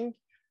 that thinking,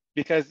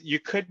 because you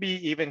could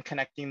be even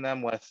connecting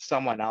them with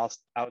someone else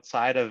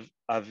outside of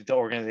the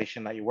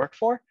organization that you work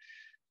for,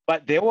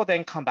 but they will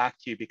then come back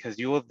to you because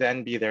you will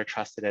then be their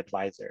trusted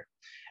advisor.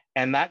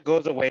 And that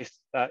goes away,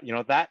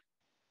 that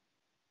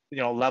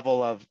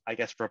level of, I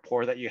guess,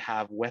 rapport that you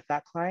have with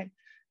that client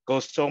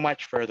goes so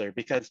much further,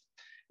 because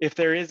if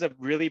there is a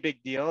really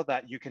big deal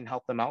that you can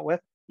help them out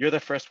with, you're the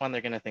first one they're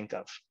going to think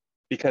of,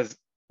 because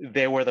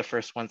they were the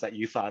first ones that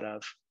you thought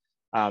of,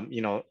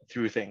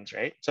 through things,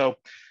 right? So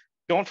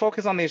don't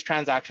focus on these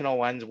transactional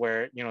ones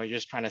where, you're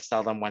just trying to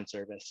sell them one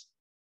service.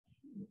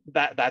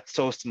 That's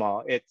so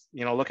small. It's,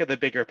 look at the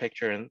bigger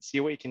picture and see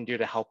what you can do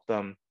to help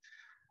them.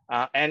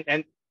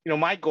 And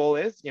my goal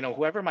is,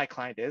 whoever my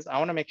client is, I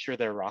want to make sure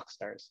they're rock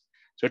stars.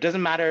 So it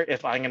doesn't matter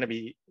if I'm going to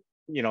be,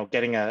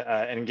 getting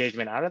an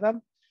engagement out of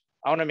them.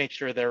 I want to make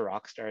sure they're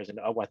rock stars in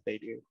what they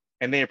do,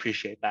 and they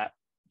appreciate that.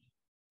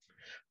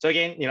 So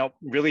again,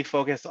 really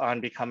focus on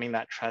becoming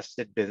that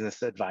trusted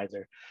business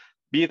advisor.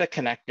 Be the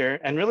connector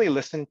and really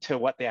listen to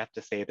what they have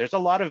to say. There's a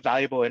lot of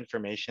valuable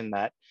information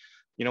that,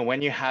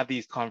 when you have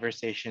these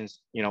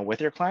conversations, with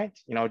your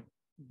clients,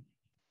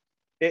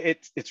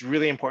 it's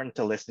really important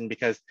to listen,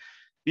 because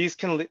these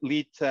can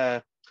lead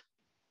to,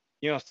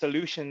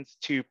 solutions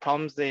to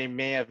problems they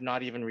may have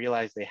not even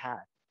realized they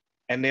had,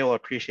 and they will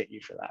appreciate you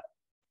for that.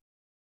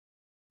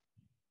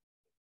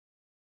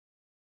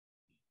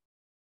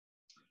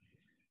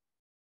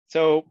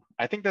 So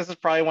I think this is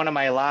probably one of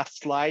my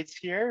last slides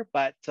here,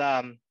 but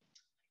in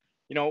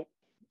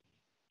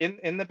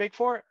the Big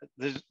Four,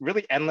 there's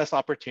really endless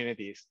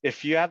opportunities.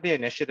 If you have the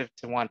initiative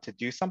to want to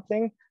do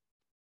something,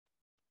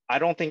 I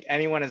don't think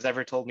anyone has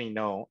ever told me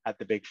no at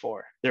the Big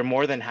Four. They're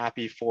more than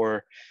happy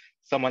for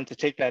someone to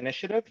take that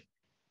initiative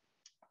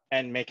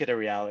and make it a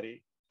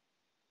reality.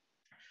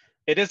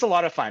 It is a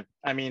lot of fun.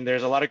 I mean,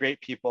 there's a lot of great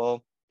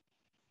people.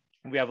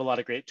 We have a lot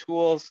of great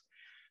tools.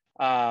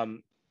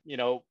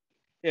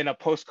 In a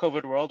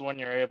post-COVID world, when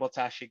you're able to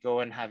actually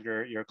go and have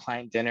your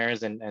client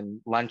dinners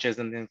and lunches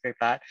and things like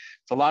that,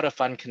 it's a lot of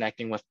fun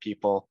connecting with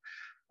people,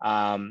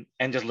 and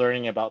just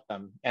learning about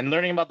them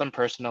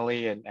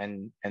personally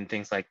and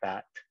things like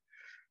that.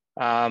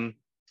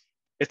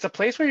 It's a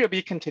place where you'll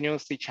be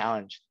continuously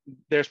challenged.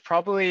 There's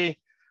probably,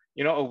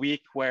 a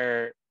week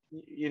where,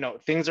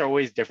 things are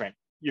always different.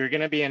 You're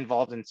going to be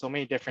involved in so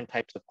many different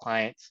types of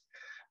clients.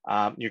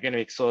 You're going to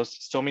be exposed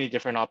to so many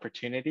different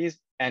opportunities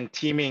and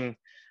teaming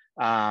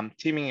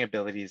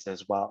abilities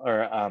as well,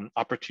 or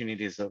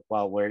opportunities as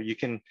well, where you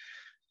can,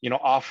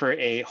 offer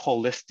a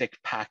holistic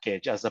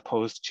package as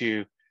opposed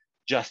to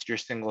just your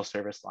single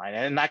service line.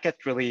 And that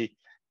gets really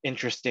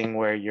interesting,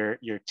 where you're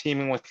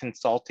teaming with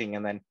consulting,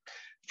 and then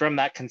from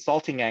that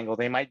consulting angle,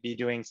 they might be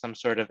doing some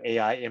sort of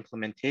AI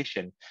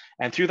implementation.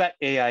 And through that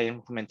AI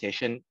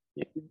implementation,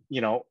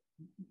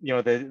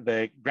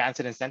 the grants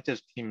and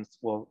incentives teams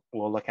will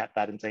look at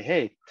that and say,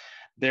 hey,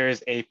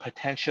 there's a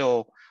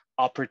potential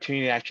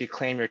opportunity to actually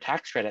claim your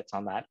tax credits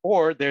on that,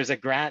 or there's a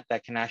grant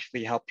that can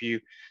actually help you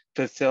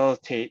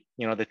facilitate,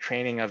 the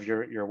training of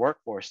your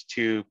workforce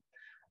to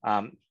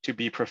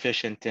be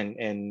proficient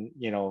in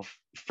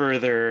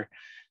further,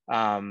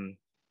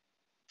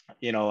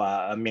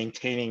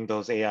 maintaining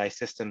those AI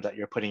systems that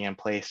you're putting in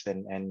place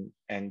and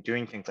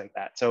doing things like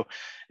that. So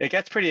it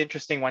gets pretty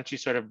interesting once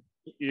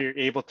you're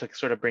able to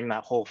sort of bring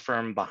that whole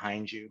firm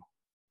behind you.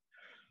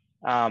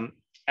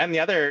 And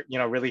the other,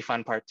 really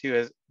fun part too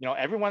is,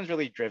 everyone's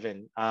really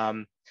driven.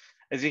 As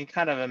you can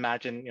kind of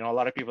imagine, a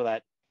lot of people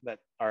that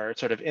are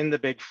sort of in the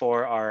Big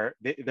Four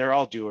they're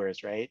all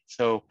doers, right?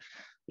 So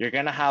you're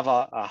going to have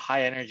a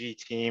high energy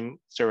team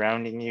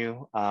surrounding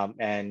you,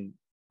 and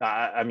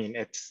I mean,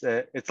 it's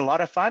a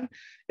lot of fun.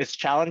 It's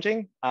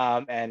challenging,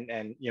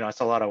 and it's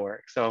a lot of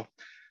work. So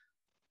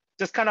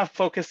just kind of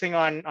focusing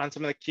on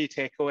some of the key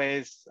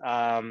takeaways,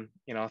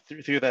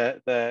 through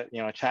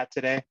the chat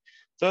today.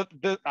 So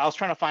I was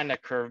trying to find a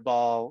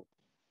curveball,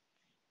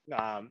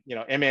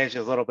 image.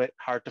 Is a little bit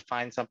hard to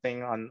find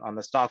something on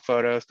the stock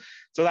photos.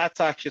 So that's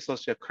actually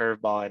supposed to be a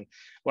curveball. And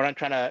what I'm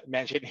trying to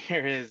mention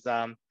here is,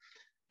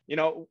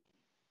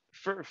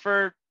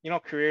 for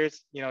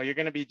careers, you're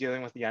going to be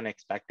dealing with the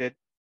unexpected.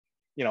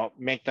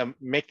 Make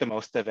the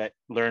most of it,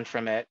 learn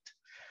from it.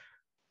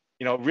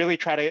 Really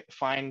try to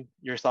find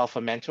yourself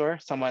a mentor,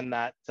 someone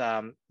that,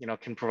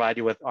 can provide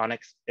you with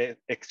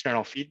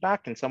external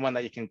feedback, and someone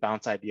that you can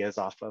bounce ideas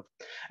off of.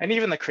 And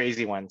even the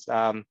crazy ones.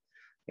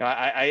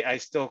 I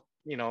still,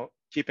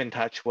 keep in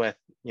touch with,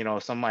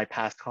 some of my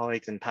past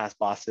colleagues and past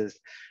bosses,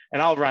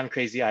 and I'll run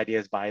crazy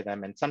ideas by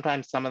them. And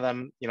sometimes some of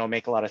them,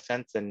 make a lot of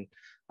sense, and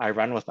I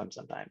run with them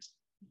sometimes.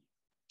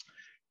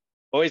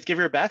 Always give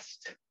your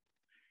best.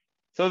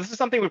 So this is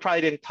something we probably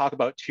didn't talk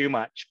about too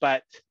much,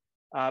 but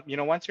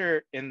once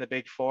you're in the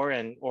Big Four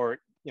or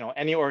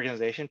any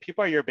organization,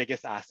 people are your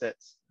biggest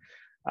assets.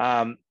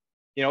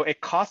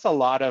 It costs a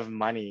lot of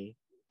money,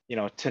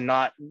 to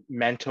not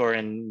mentor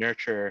and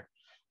nurture,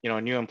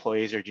 new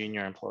employees or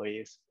junior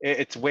employees.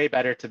 It's way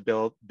better to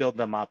build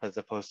them up as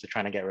opposed to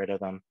trying to get rid of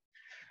them.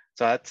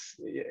 So that's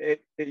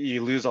it,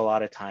 you lose a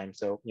lot of time.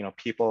 So,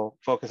 people,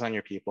 focus on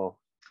your people.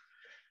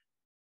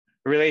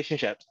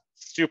 Relationships,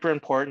 super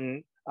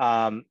important.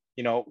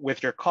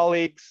 With your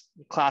colleagues,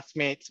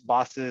 classmates,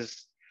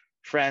 bosses,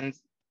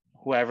 friends,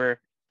 whoever,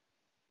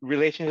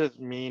 relationships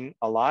mean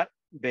a lot.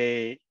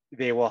 They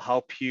will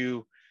help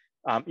you,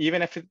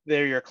 even if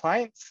they're your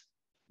clients,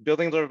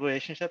 building those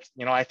relationships.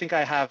 I think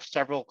I have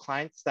several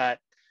clients that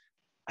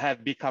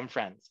have become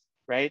friends,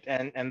 right?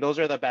 And those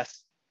are the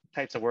best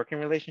types of working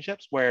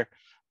relationships, where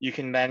you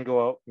can then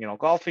go out,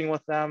 golfing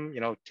with them,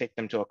 take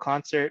them to a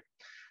concert.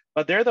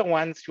 But they're the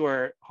ones who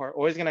are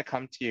always going to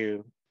come to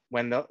you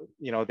when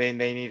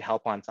they need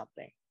help on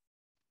something.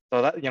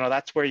 So that,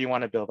 that's where you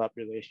want to build up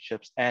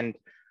relationships. And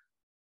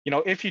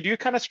if you do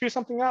kind of screw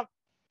something up,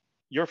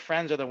 your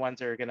friends are the ones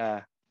that are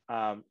gonna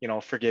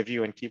forgive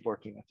you and keep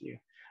working with you.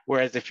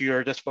 Whereas if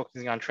you're just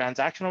focusing on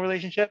transactional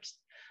relationships,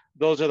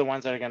 those are the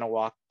ones that are gonna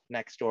walk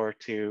next door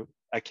to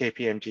a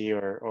KPMG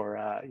or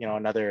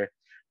another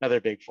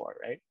big four,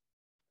 right?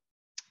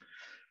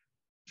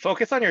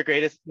 Focus on your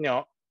greatest,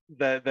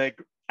 the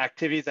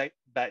activities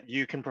that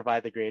you can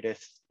provide the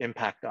greatest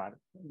impact on.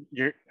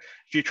 If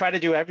you try to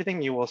do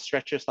everything, you will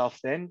stretch yourself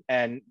thin,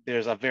 and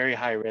there's a very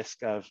high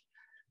risk of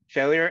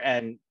failure,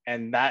 and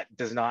that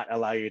does not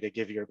allow you to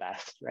give your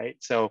best, right?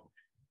 So,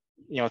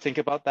 think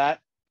about that.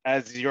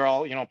 As you're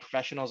all,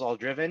 professionals, all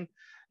driven,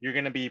 you're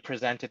going to be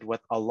presented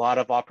with a lot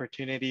of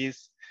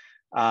opportunities,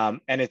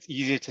 and it's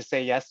easy to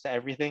say yes to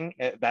everything.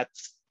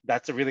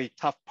 That's a really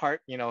tough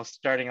part,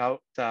 starting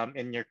out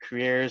in your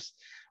careers,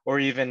 or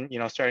even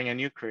starting a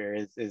new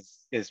career,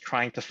 is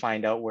trying to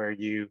find out where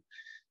you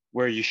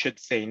should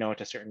say no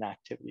to certain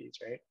activities,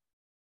 right?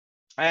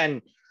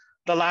 And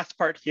the last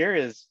part here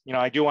is,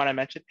 I do want to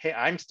mention, hey,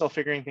 I'm still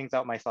figuring things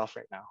out myself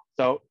right now.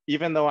 So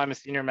even though I'm a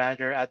senior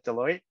manager at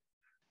Deloitte,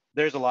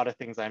 there's a lot of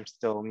things I'm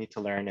still need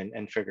to learn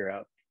and figure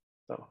out.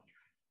 So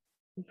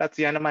that's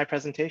the end of my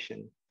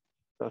presentation.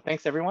 So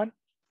thanks, everyone.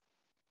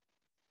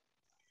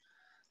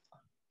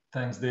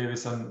 Thanks,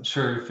 Davis. I'm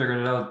sure you figured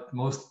it out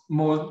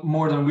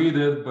more than we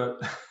did,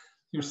 but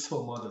you're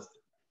so modest.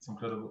 It's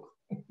incredible.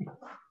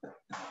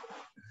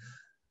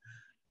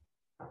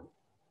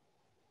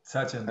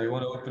 Sachin, do you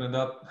want to open it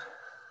up?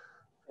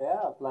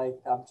 Yeah,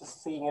 I'm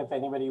just seeing if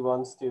anybody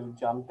wants to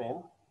jump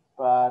in,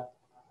 but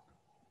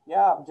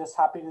yeah, I'm just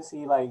happy to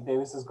see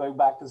Davis is going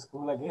back to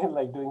school again,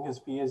 doing his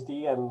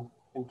PhD, and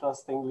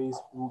interestingly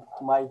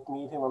might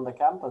meet him on the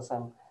campus.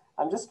 And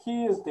I'm just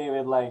curious,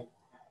 David,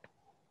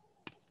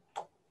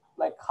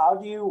 how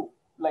do you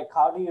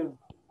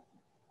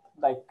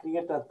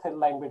create a thin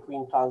line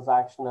between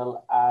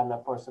transactional and a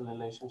personal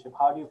relationship?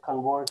 How do you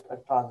convert a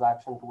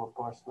transaction to a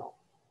personal?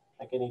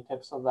 Any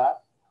tips on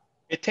that?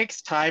 It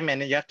takes time,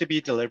 and you have to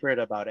be deliberate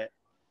about it,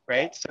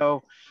 right?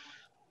 So,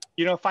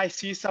 if I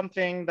see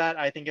something that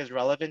I think is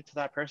relevant to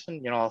that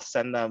person, I'll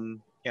send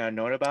them a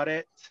note about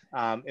it.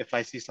 If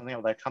I see something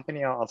of that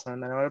company, I'll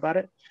send them a note about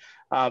it.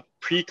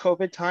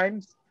 Pre-COVID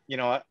times,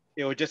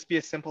 it would just be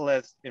as simple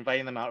as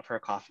inviting them out for a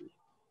coffee,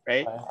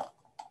 right?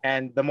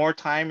 And the more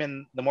time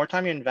you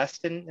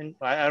invest in,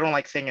 I don't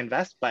like saying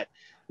invest, but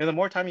the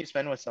more time you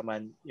spend with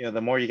someone,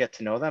 the more you get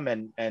to know them,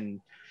 and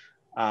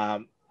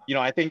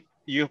I think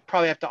you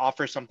probably have to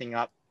offer something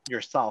up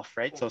yourself,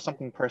 right? So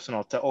something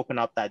personal to open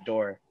up that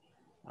door,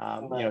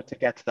 to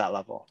get to that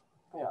level.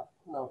 Yeah,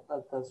 no,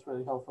 that's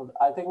really helpful.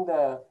 I think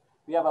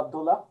we have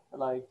Abdullah.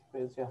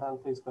 Raise your hand,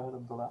 please. Go ahead,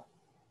 Abdullah.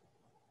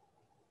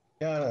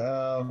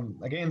 Yeah,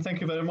 again,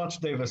 thank you very much,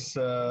 Davis.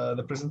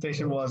 The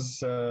presentation was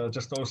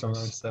just awesome.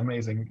 It's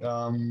amazing.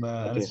 And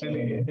it's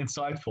really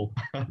insightful.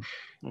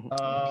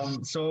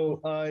 So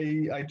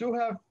I do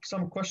have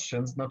some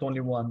questions, not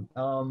only one.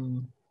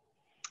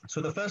 So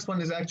the first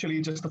one is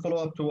actually just to follow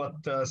up to what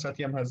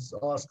Satyam has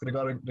asked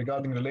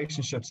regarding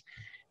relationships.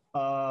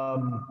 How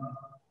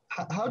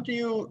do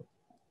you,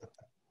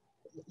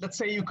 let's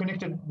say you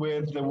connected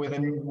with a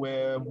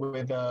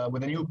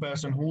new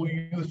person who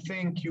you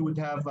think you would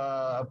have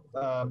a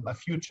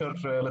future,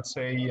 let's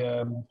say,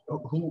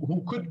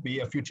 who could be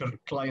a future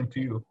client to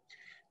you.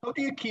 How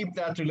do you keep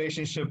that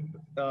relationship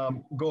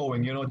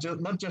going?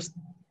 Not just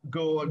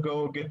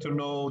go get to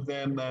know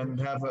them and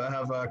have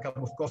a cup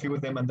of coffee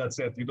with them and that's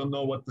it. You don't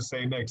know what to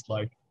say next,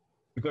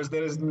 because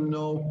there is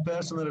no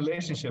personal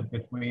relationship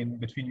between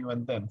you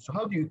and them. So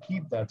how do you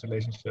keep that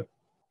relationship?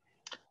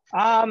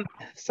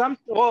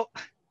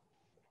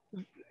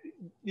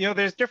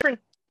 There's different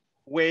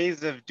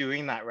ways of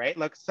doing that, right?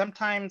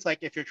 Sometimes,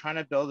 if you're trying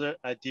to build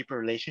a deeper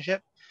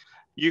relationship,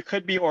 you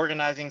could be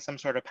organizing some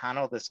sort of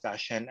panel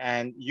discussion,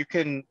 and you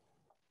can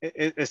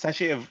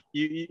essentially,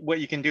 what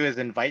you can do is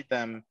invite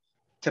them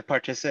to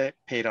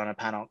participate on a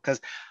panel. Because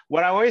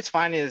what I always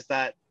find is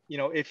that,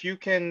 if you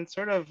can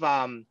sort of,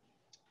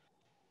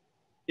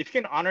 if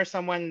you can honor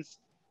someone's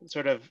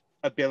sort of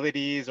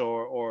abilities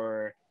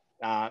or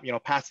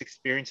past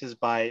experiences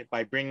by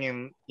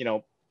bringing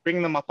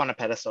them up on a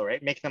pedestal,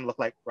 right? Making them look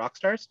like rock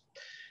stars.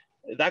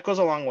 That goes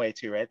a long way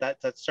too, right?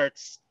 That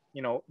starts,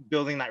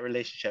 building that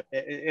relationship.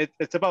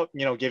 It's about,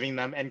 giving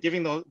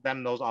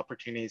them those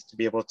opportunities to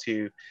be able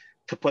to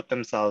put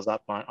themselves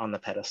up on the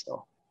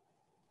pedestal.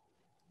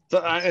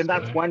 So, and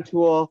that's one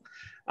tool.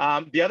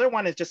 The other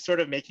one is just sort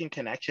of making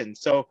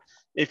connections. So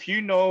if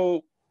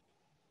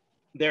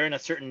they're in a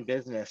certain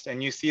business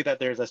and you see that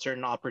there's a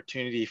certain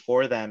opportunity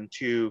for them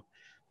to,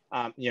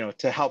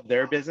 to help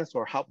their business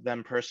or help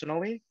them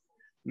personally,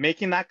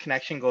 making that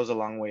connection goes a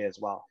long way as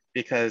well,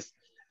 because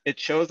it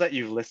shows that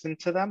you've listened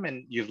to them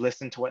and you've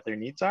listened to what their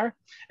needs are.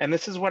 And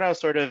this is what I was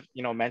sort of,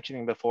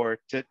 mentioning before,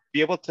 to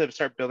be able to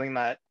start building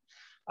that,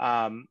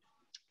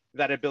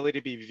 that ability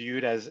to be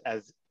viewed as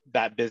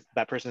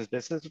that person's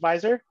business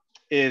advisor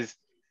is,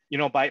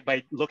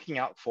 by looking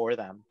out for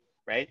them,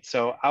 right?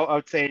 So I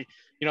would say,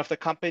 if the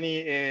company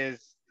is,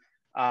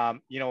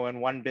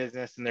 in one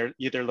business and they're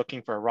either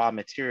looking for a raw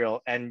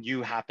material and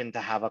you happen to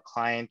have a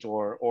client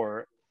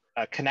or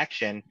a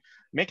connection,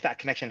 make that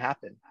connection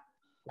happen,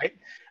 right?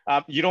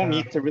 You don't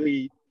need to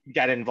really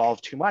get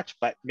involved too much,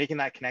 but making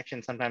that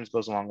connection sometimes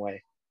goes a long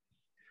way.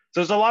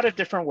 So there's a lot of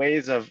different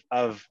ways of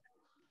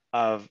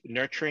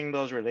nurturing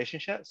those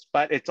relationships,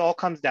 but it all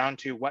comes down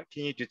to what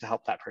can you do to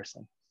help that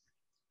person,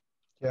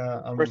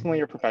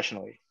 personally or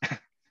professionally.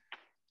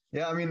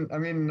 Yeah, I mean,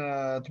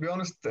 to be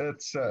honest,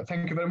 it's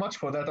thank you very much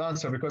for that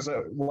answer, because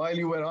while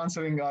you were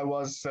answering, I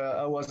was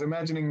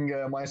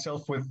imagining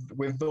myself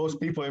with those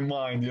people in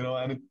mind,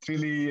 and it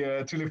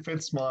really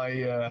fits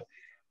my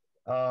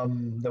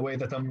the way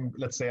that I'm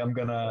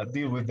gonna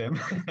deal with them.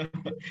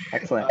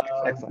 Excellent,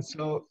 excellent.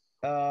 So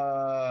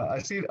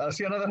I see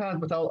another hand,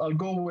 but I'll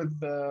go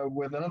with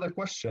another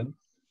question.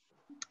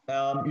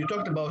 You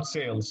talked about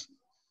sales.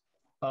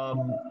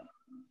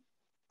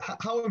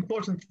 How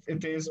important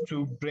it is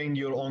to bring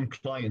your own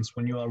clients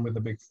when you are with the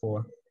Big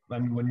Four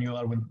and when you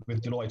are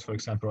with Deloitte, for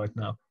example, right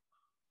now?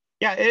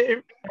 Yeah,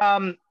 it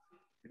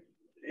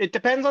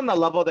depends on the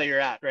level that you're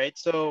at, right?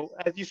 So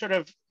as you sort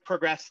of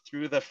progress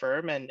through the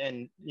firm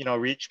and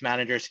reach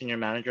manager, senior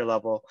manager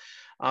level,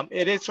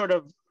 it is sort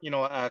of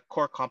a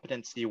core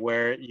competency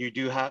where you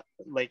do have,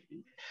 like,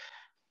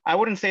 I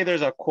wouldn't say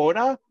there's a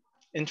quota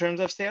in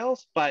terms of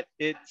sales, but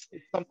it's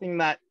something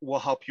that will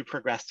help you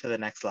progress to the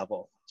next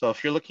level. So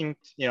if you're looking,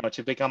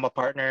 to become a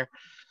partner,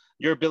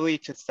 your ability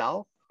to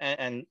sell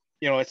and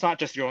it's not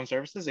just your own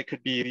services, it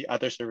could be the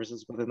other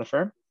services within the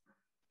firm,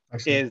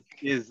 is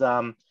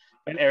an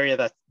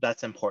area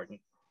that's important.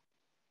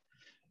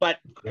 But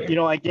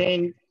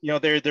again,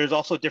 there's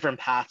also different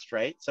paths,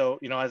 right? So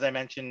as I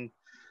mentioned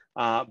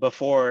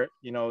before,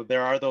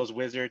 there are those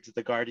wizards,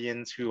 the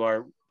guardians, who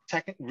are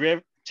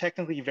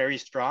technically very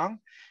strong,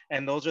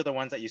 and those are the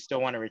ones that you still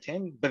want to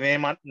retain, but they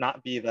might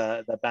not be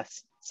the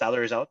best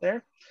sellers out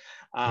there,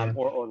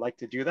 or like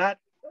to do that.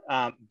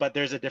 But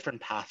there's a different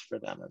path for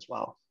them as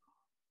well.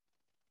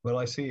 Well,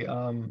 I see.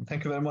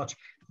 Thank you very much.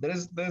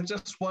 There's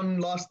just one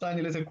last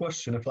tiny little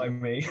question, if I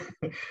may.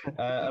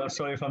 I'm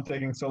sorry if I'm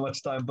taking so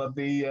much time, but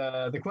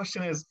the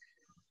question is,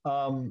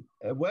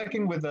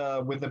 working with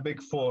the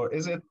Big Four,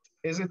 is it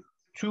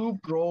too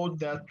broad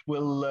that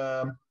will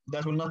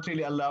not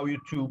really allow you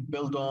to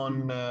build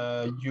on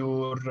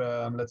your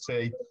let's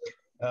say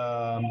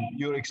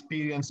your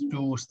experience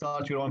to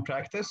start your own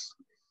practice?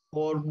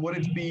 Or would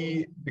it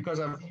be, because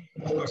of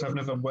course I've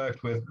never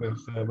worked with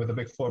the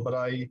Big Four, but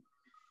how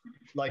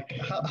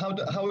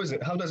is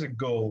it? How does it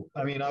go?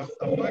 I mean, I've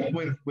worked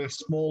with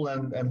small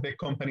and big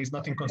companies,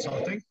 not in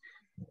consulting,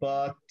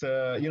 but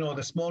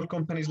the small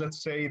companies,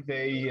 let's say,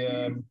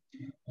 they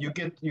you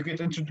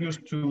get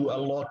introduced to a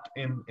lot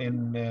in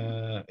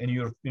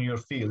your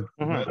field.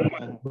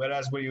 Mm-hmm.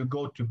 Whereas when you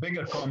go to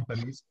bigger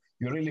companies,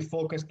 you're really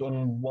focused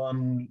on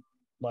one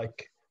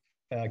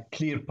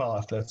clear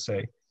path, let's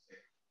say.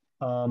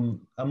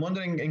 I'm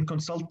wondering, in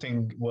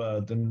consulting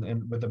world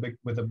and with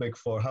the big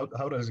four, how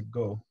does it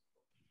go?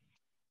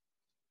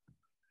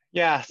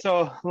 Yeah,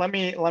 so let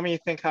me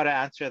think how to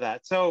answer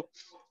that. So,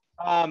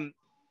 I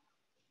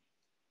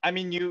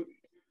mean, you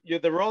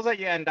the roles that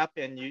you end up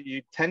in,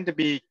 you tend to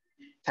be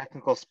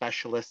technical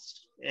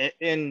specialists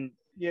in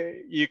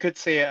you could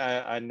say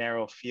a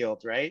narrow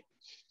field, right?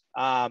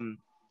 And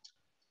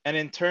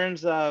in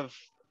terms of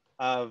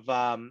how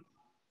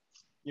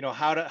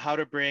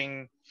to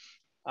bring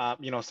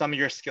some of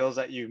your skills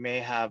that you may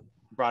have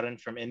brought in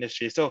from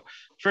industry. So,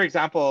 for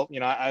example,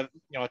 I've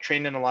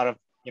trained in a lot of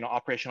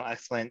operational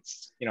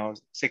excellence,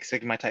 Six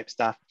Sigma type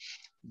stuff.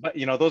 But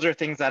those are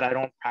things that I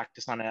don't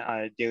practice on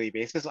a daily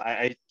basis.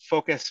 I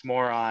focus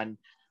more on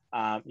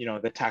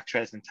the tax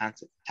credits and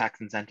tax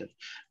incentive.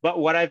 But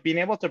what I've been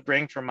able to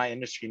bring from my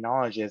industry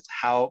knowledge is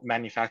how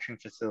manufacturing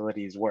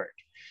facilities work.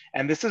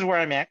 And this is where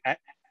I'm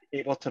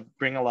able to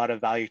bring a lot of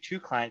value to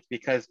clients,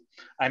 because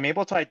I'm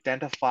able to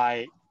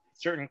identify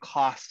certain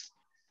costs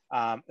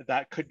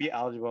that could be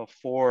eligible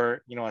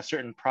for a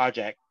certain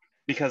project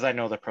because I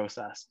know the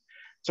process.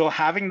 So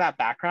having that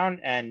background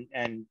and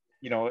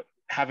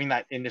having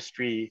that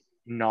industry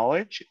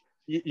knowledge,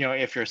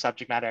 if you're a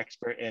subject matter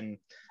expert in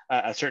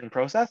a certain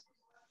process,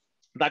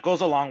 that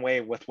goes a long way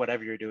with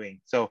whatever you're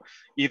doing. So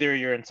either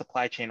you're in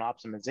supply chain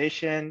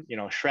optimization,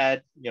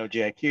 shred,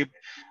 GI cube,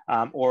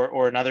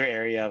 or another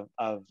area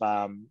of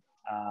the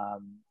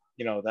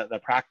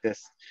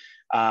practice.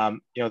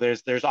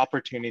 There's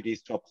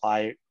opportunities to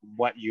apply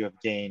what you have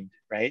gained,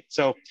 right?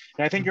 So,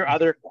 and I think your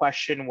other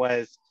question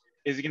was,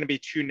 is it going to be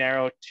too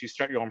narrow to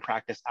start your own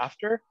practice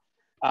after?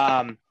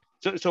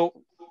 So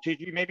could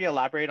you maybe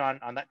elaborate on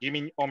that? Do you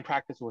mean own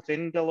practice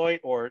within Deloitte,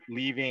 or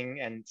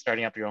leaving and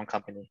starting up your own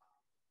company?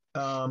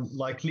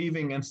 Like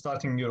leaving and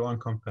starting your own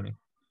company.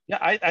 Yeah,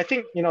 I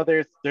think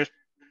there's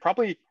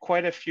probably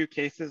quite a few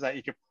cases that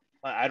you could.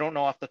 I don't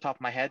know off the top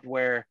of my head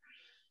where.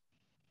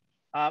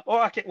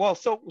 Okay. Well,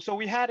 so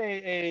we had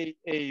a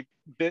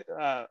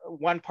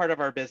one part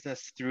of our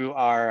business through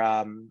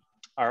our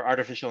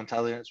artificial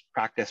intelligence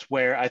practice,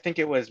 where I think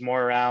it was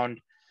more around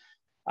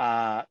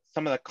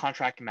some of the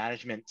contract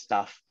management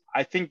stuff.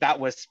 I think that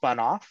was spun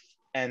off,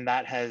 and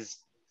that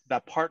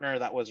partner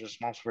that was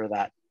responsible for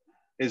that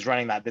is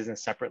running that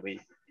business separately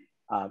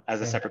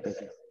as a separate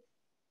business.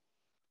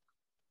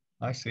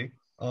 I see.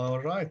 All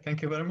right.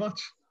 Thank you very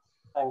much.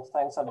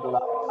 Thanks, Abdullah.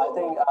 I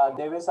think,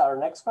 Davis, our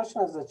next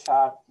question is the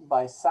chat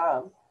by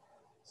Sam.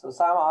 So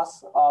Sam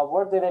asks,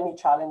 were there any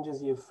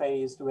challenges you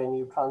faced when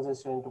you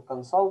transitioned into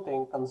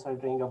consulting,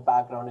 considering your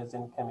background is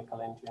in chemical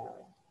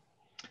engineering?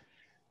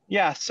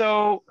 Yeah,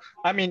 so,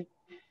 I mean,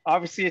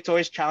 obviously it's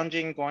always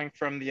challenging going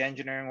from the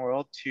engineering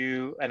world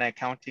to an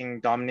accounting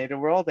dominated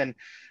world. And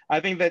I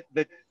think that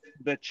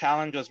the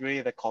challenge was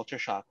really the culture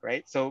shock,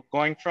 right? So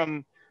going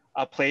from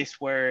a place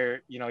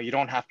where, you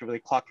don't have to really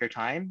clock your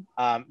time,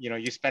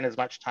 you spend as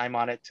much time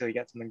on it till you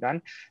get something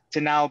done,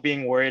 to now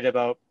being worried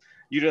about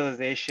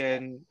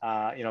utilization,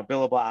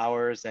 billable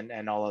hours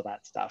and all of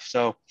that stuff.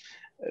 So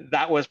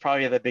that was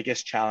probably the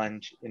biggest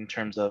challenge in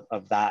terms of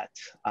that,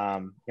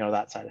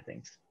 that side of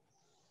things.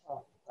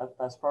 Oh,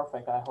 that's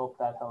perfect. I hope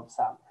that helps,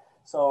 Sam.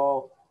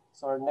 So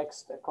our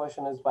next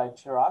question is by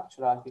Chirag.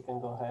 Chirag, you can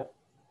go ahead.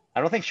 I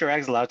don't think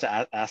Chirag's allowed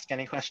to ask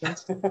any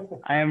questions.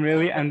 I'm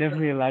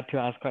definitely allowed to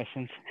ask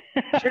questions.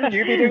 Shouldn't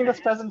you be doing this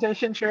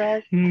presentation,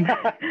 Chirag?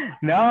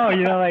 No,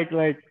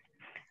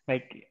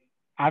 like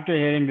after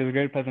hearing this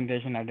great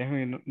presentation, I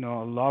definitely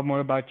know a lot more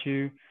about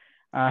you,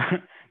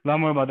 a lot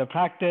more about the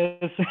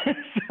practice.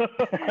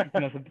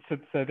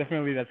 so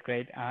definitely that's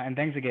great. And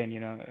thanks again.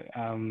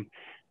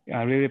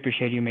 I really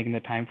appreciate you making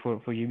the time for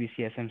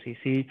UBC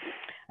SMCC.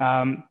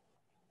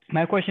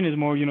 My question is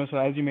more, so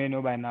as you may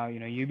know by now,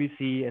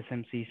 UBC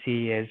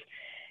SMCC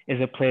is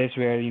a place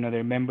where, there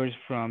are members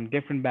from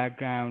different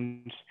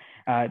backgrounds,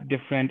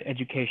 different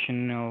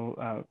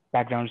educational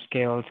background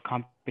skills,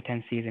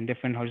 competencies, and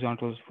different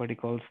horizontals,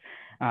 verticals,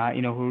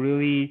 who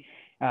really,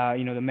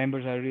 the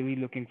members are really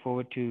looking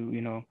forward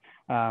to,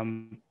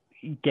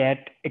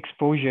 get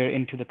exposure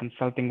into the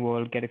consulting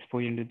world, get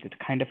exposure into the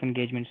kind of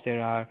engagements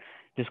there are,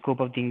 the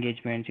scope of the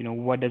engagements,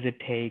 what does it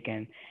take,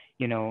 and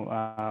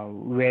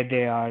where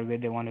they are, where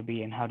they want to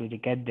be, and how do they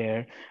get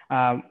there.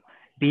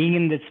 Being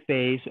in this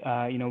space,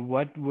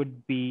 what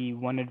would be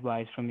one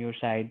advice from your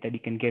side that you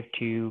can give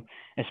to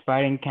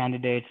aspiring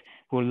candidates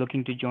who are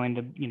looking to join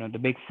the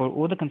Big Four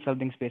or the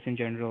consulting space in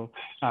general,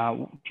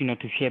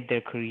 to shape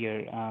their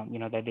career,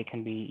 that they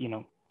can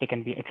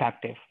be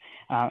attractive.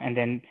 And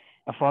then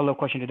a follow-up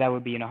question to that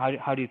would be,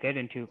 how do you get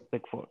into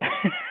Big Four?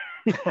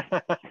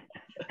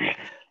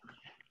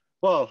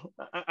 Well,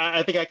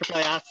 I think I could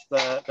probably ask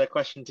the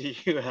question to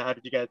you. How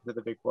did you get into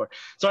the Big Four?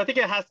 So I think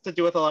it has to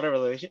do with a lot of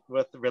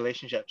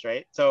relationships,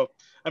 right? So,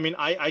 I mean,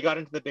 I got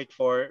into the Big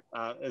Four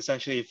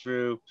essentially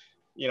through,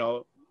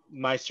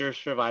 my service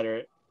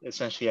provider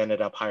essentially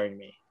ended up hiring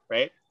me,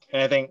 right?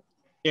 And I think,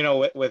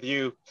 with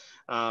you,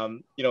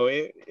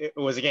 it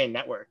was again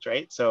networked,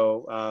 right?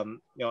 So,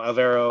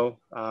 Alvaro,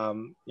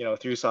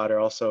 through Sauder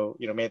also,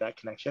 made that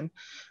connection.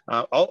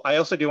 I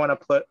also do want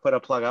to put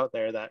a plug out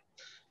there that,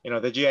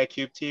 the GI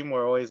Cube team,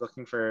 we're always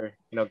looking for,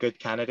 good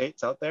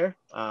candidates out there.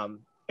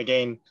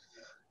 Again,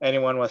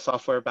 anyone with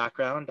software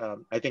background,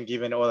 I think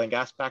even oil and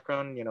gas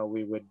background,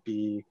 we would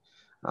be,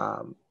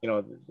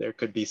 there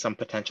could be some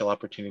potential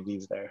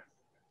opportunities there.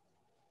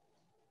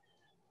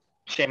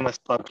 Shameless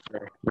plug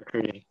for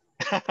recruiting.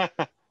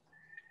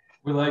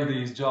 We like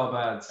these job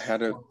ads. I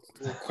had a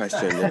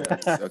question.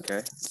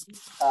 Okay.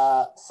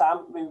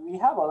 Sam, we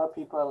have other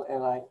people,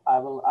 and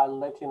I'll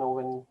let you know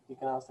when you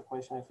can ask the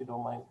question if you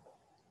don't mind.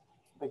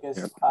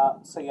 Because,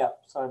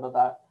 sorry about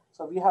that.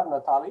 So we have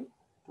Natalie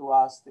to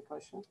ask the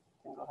question. You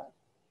can go ahead.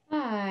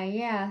 Hi,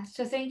 yeah.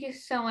 So thank you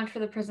so much for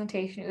the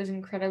presentation. It was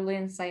incredibly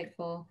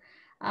insightful.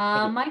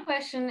 My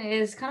question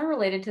is kind of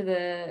related to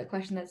the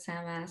question that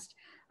Sam asked.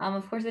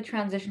 Of course, the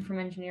transition from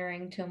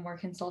engineering to a more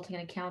consulting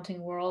and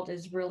accounting world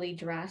is really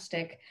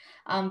drastic.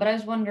 But I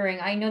was wondering,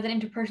 I know that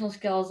interpersonal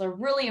skills are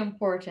really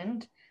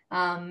important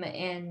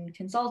in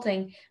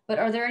consulting, but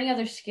are there any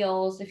other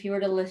skills, if you were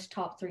to list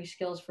top 3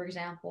 skills, for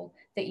example,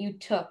 that you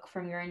took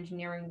from your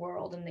engineering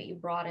world and that you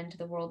brought into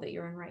the world that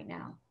you're in right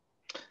now?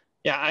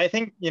 Yeah, I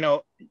think,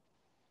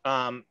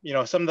 some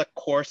of the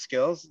core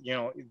skills,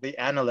 the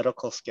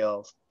analytical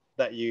skills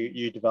that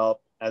you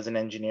develop as an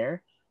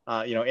engineer,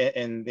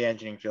 in the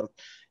engineering field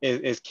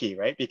is key,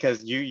 right?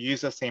 Because you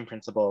use the same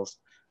principles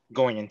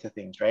going into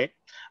things, right?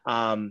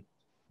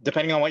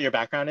 Depending on what your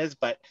background is,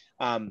 but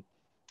a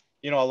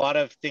lot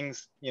of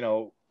things,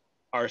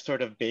 are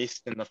sort of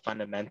based in the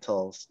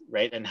fundamentals,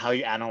 right? And how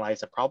you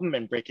analyze a problem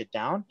and break it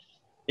down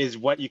is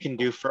what you can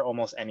do for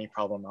almost any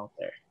problem out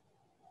there.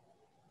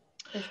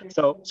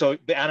 Sure. So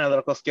the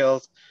analytical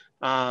skills,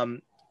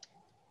 the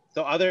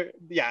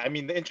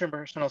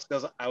interpersonal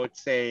skills, I would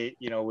say,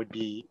 would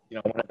be,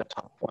 one of the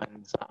top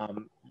ones.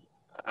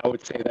 I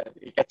would say that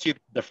it gets you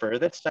the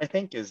furthest, I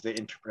think, is the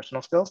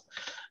interpersonal skills.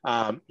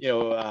 And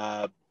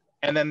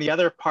then the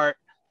other part,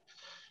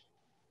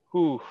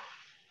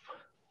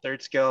 third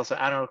skill, so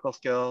analytical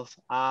skills.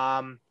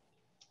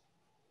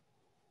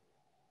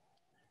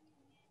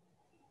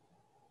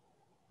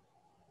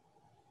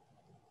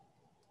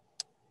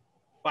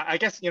 But I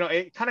guess,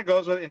 it kind of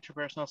goes with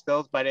interpersonal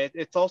skills, but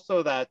it's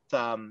also that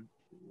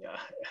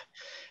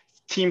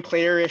team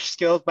player-ish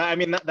skills. But I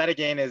mean, that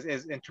again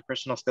is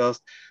interpersonal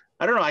skills.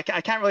 I don't know. I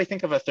can't really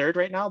think of a third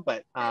right now,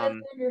 but That's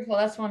wonderful.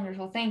 That's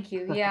wonderful. Thank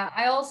you. Yeah,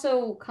 I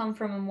also come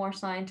from a more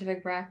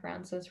scientific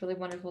background, so it's really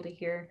wonderful to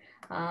hear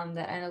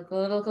that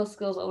analytical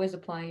skills always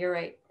apply. You're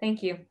right.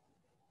 Thank you.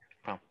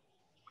 Wow.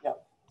 Yeah.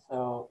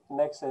 So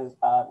next is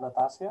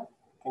Natasha. You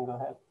can go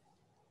ahead.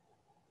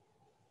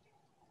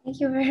 Thank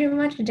you very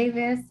much,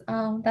 Davis.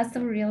 That's a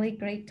really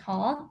great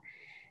talk.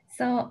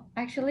 So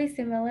actually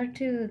similar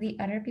to the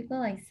other people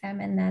like Sam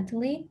and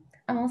Natalie,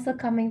 I'm also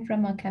coming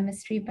from a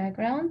chemistry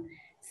background.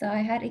 So I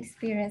had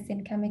experience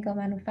in chemical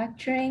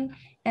manufacturing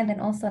and then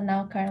also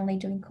now currently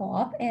doing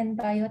co-op in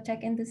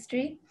biotech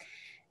industry.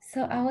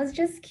 So I was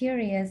just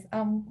curious,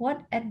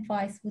 what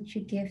advice would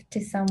you give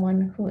to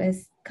someone who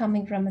is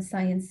coming from a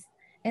science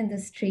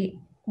industry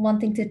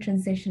wanting to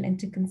transition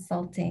into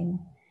consulting?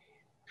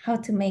 How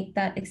to make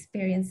that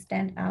experience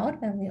stand out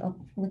when we are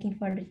looking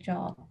for the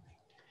job?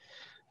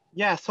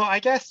 Yeah, so I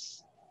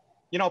guess,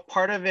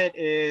 part of it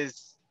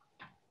is,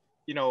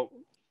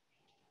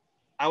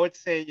 I would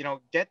say,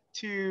 get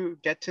to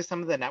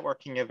some of the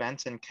networking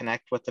events and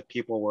connect with the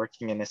people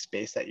working in a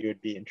space that you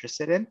would be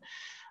interested in.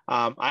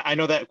 I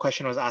know that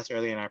question was asked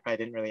earlier and I probably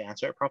didn't really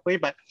answer it properly,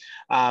 but,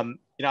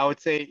 I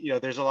would say,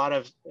 there's a lot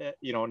of,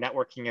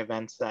 networking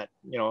events that,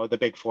 the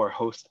Big Four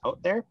host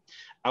out there.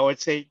 I would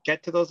say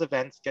get to those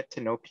events, get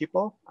to know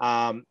people.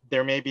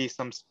 There may be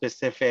some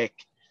specific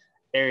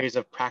areas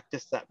of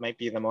practice that might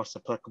be the most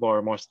applicable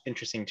or most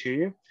interesting to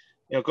you.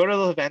 Go to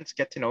those events,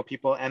 get to know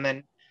people, and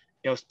then,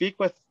 speak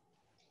with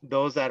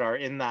those that are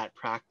in that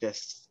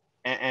practice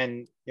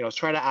and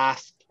try to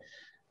ask,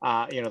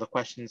 the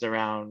questions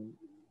around,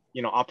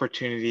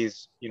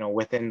 opportunities,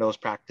 within those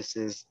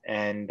practices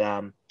and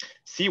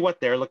see what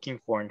they're looking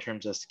for in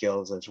terms of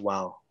skills as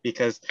well,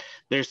 because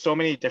there's so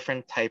many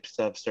different types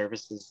of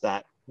services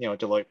that,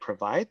 Deloitte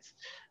provides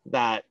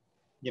that,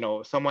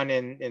 someone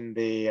in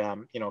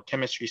the,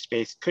 chemistry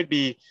space could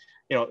be,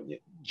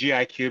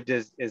 GI cubed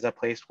is a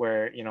place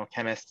where,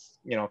 chemists,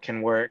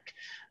 can work.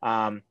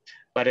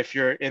 But if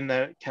you're in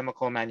the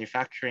chemical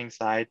manufacturing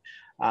side,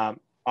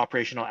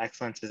 operational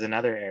excellence is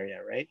another area,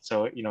 right?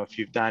 So,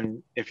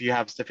 if you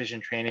have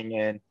sufficient training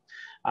in,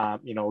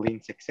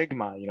 Lean Six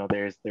Sigma,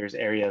 there's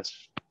areas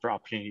for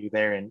opportunity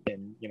there in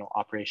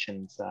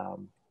operations,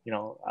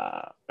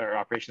 or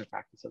operations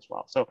practice as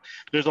well. So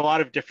there's a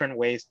lot of different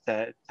ways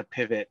to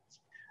pivot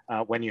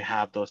when you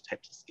have those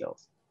types of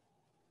skills.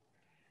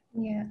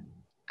 Yeah,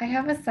 I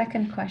have a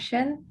second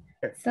question.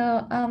 Sure.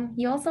 So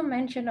you also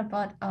mentioned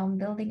about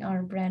building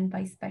our brand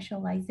by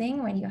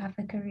specializing when you have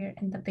a career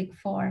in the Big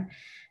Four.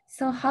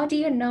 So how do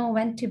you know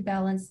when to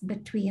balance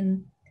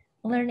between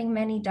learning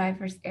many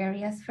diverse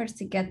areas first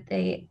to get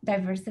the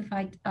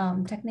diversified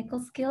technical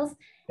skills,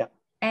 yeah,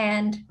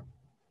 and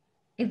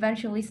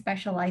eventually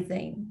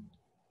specializing?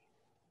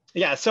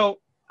 Yeah, so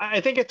I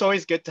think it's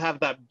always good to have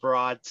that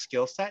broad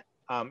skill set.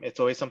 It's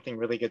always something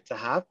really good to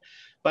have.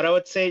 But I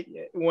would say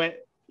when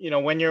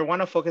you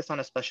want to focus on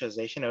a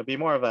specialization, it would be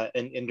more of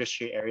an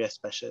industry area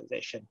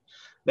specialization.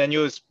 Then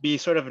you'll be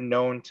sort of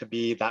known to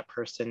be that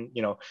person,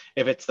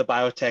 if it's the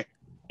biotech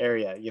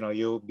area,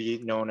 you'll be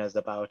known as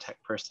the biotech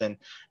person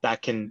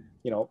that can,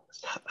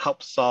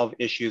 help solve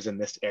issues in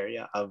this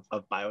area of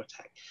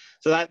biotech.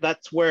 So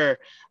that's where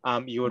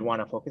you would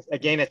want to focus.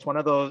 Again, it's more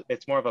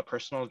of a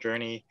personal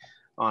journey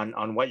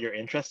on what your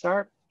interests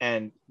are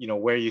and,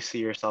 where you see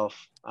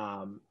yourself,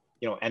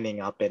 ending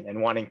up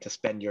and wanting to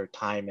spend your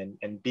time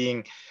and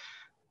being,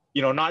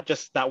 not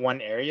just that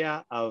one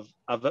area of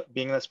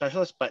being a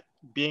specialist, but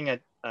being a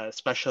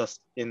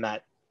specialist in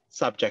that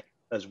subject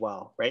as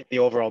well, right? The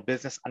overall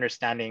business,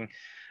 understanding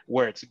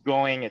where it's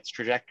going, its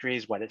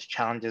trajectories, what its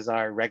challenges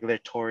are,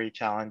 regulatory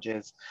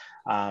challenges,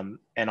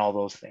 and all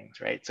those things,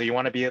 right? So you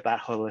want to be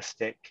that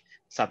holistic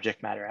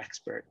subject matter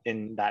expert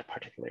in that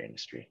particular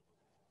industry.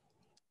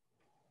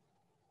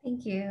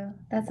 Thank you.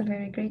 That's a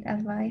very great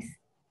advice.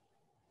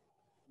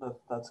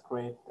 That's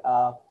great.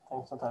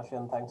 Thanks, Natasha,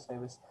 and thanks,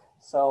 Davis.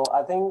 So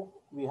I think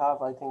we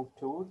have, I think,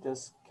 two.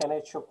 Just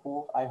Kenneth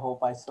Chopu, I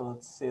hope I still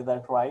say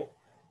that right,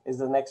 is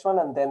the next one.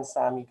 And then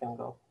Sam, you can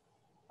go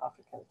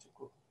after Kenneth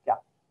Chopu. Yeah,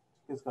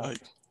 please go.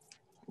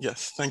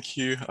 Yes, thank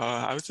you.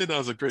 I would say that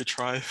was a great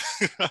try.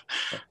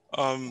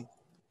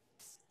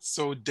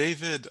 So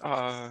David,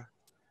 I'm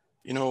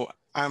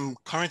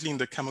currently in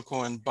the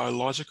chemical and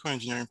biological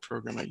engineering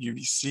program at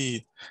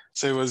UBC.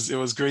 So it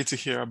was great to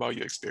hear about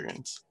your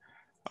experience.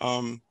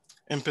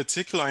 In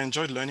particular, I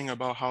enjoyed learning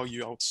about how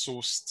you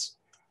outsourced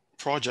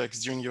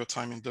projects during your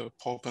time in the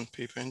pulp and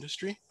paper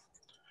industry.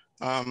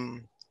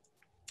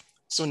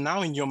 So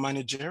now in your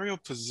managerial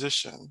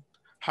position,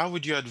 how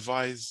would you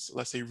advise,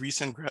 let's say,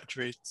 recent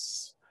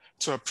graduates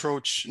to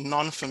approach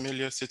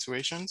non-familiar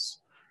situations,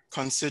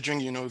 considering,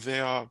 they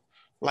are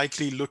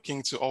likely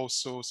looking to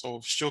also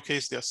sort of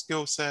showcase their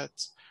skill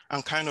sets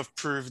and kind of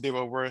prove they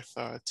were worth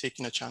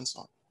taking a chance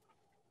on?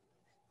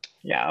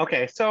 Yeah,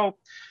 okay. So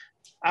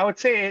I would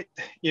say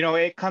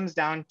it comes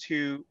down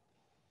to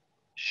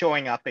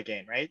showing up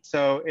again, right?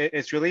 So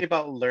it's really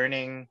about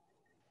learning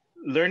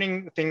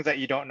things that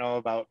you don't know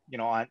about,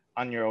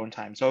 on your own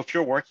time. So if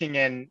you're working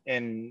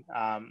in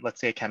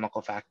let's say a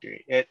chemical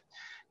factory, it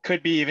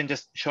could be even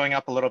just showing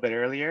up a little bit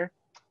earlier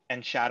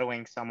and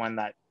shadowing someone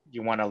that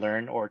you want to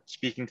learn, or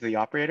speaking to the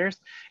operators.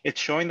 It's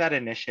showing that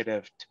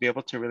initiative to be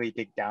able to really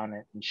dig down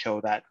and show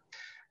that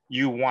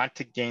you want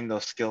to gain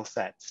those skill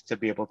sets to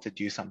be able to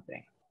do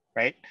something,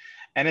 right?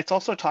 And it's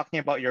also talking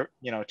about to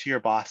your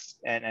boss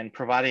and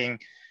providing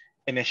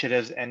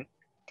initiatives and,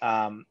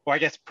 or I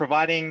guess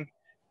providing,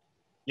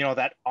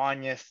 that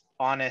honest,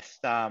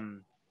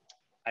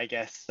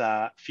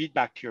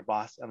 feedback to your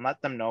boss, and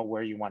let them know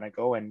where you want to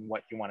go and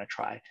what you want to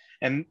try.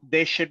 And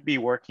they should be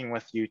working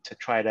with you to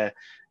try to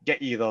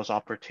get you those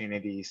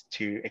opportunities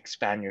to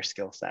expand your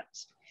skill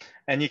sets.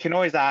 And you can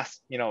always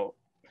ask,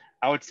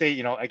 I would say,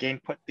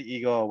 again, put the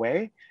ego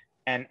away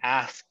and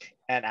ask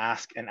and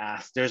ask and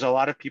ask. There's a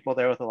lot of people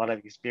there with a lot of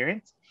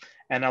experience.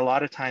 And a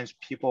lot of times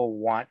people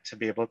want to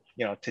be able,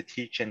 to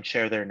teach and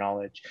share their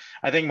knowledge.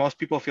 I think most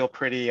people feel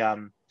pretty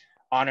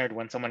honored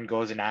when someone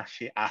goes and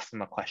actually asks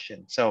them a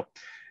question. So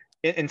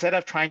instead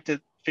of trying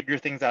to figure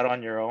things out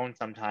on your own,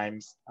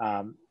 sometimes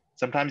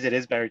it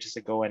is better just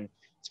to go and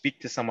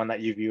speak to someone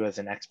that you view as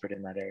an expert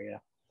in that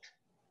area.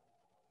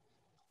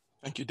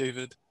 Thank you,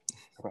 David.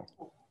 Okay.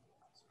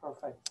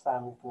 Perfect.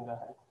 Sam, you can go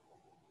ahead.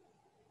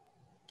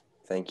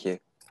 Thank you.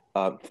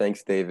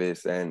 Thanks,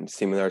 Davis. And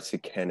similar to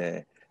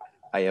Kenneth,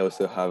 I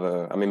also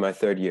I'm in my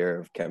third year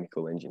of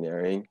chemical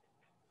engineering.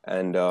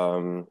 And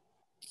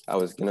I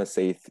was going to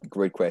say,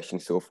 great question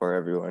so far,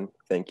 everyone.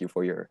 Thank you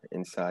for your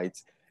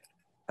insights.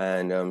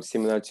 And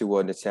similar to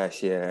what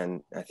Natasha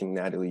and I think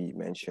Natalie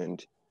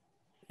mentioned,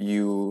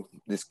 you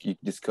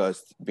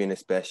discussed being a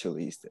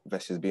specialist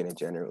versus being a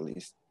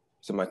generalist.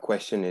 So my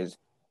question is,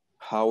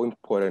 how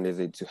important is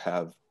it to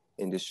have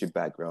industry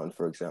background,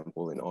 for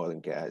example, in oil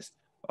and gas?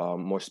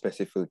 More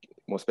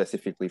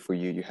specifically for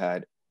you, you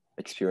had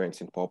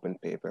experience in pulp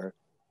and paper.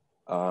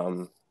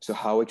 So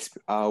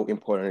how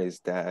important is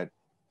that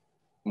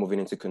moving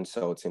into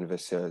consulting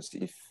versus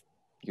if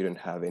you don't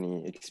have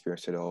any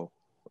experience at all?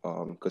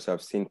 Because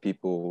I've seen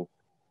people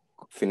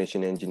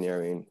finishing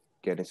engineering,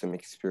 getting some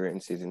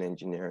experiences in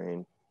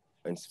engineering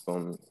and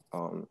some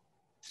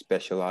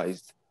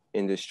specialized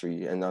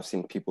industry, and I've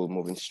seen people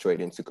moving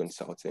straight into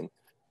consulting.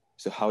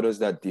 So how does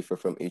that differ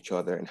from each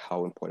other, and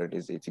how important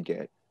is it to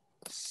get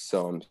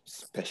some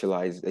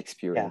specialized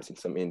experience in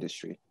some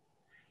industry?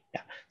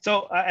 Yeah,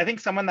 so I think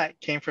someone that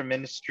came from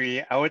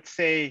industry, I would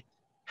say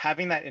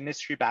having that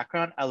industry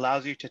background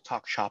allows you to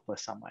talk shop with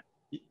someone.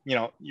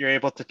 You're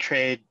able to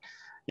trade,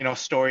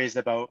 stories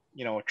about,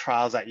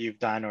 trials that you've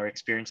done or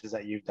experiences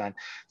that you've done.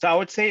 So I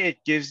would say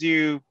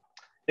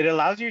it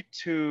allows you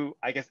to,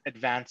 I guess,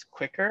 advance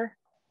quicker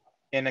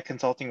in a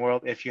consulting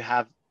world if you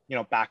have,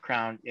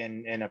 background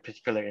in a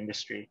particular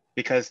industry.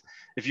 Because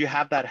if you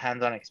have that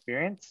hands-on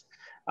experience,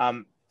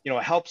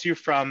 it helps you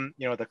from,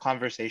 the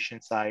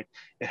conversation side.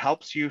 It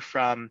helps you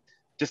from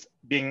just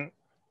being,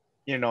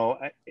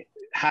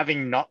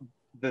 having not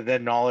the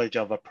knowledge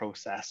of a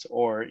process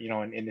or,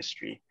 an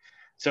industry.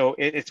 So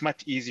it's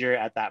much easier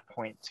at that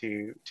point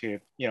to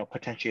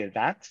potentially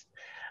advance.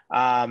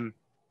 And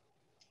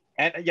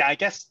yeah, I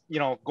guess,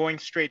 going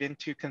straight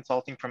into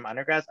consulting from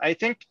undergrads, I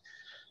think,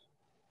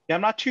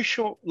 I'm not too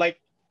sure,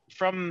 like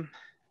from,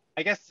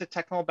 I guess, the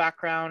technical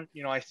background,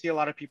 I see a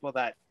lot of people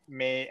that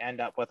may end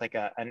up with like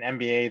an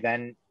MBA,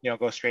 then,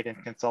 go straight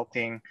into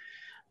consulting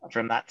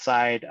from that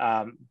side.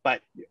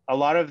 But a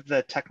lot of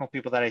the technical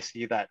people that I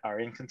see that are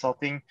in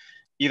consulting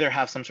either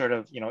have some sort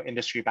of,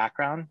 industry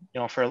background,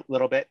 for a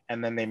little bit,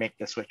 and then they make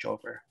the switch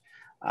over.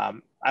 I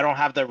don't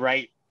have the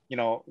right,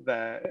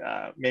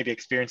 maybe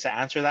experience to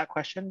answer that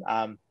question.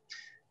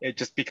 It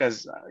just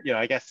because,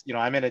 I guess,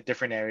 I'm in a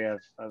different area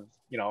of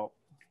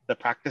the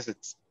practice.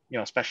 It's,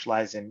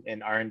 specialized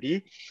in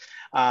R&D.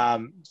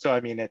 So,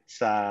 I mean,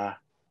 it's, I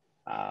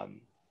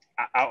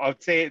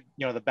would say,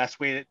 the best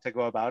way to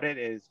go about it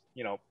is,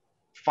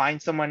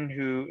 find someone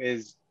who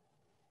is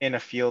in a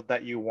field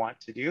that you want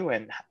to do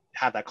and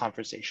have that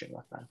conversation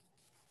with them.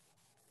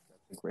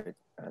 Great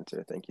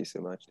answer. Thank you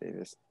so much,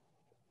 Davis.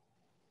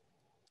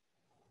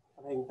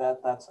 I think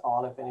that's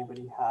all. If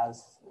anybody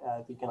has,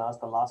 we can ask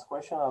the last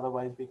question.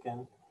 Otherwise, we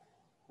can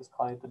just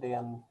call it a day.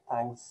 And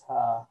thanks,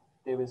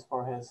 Davis,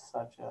 for his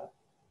such a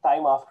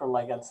time after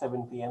like at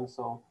 7 p.m.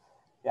 So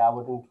yeah, I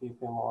wouldn't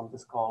keep him on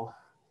this call.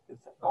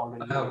 It's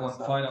already. I have one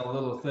final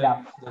little thing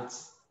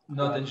that's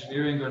not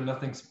engineering or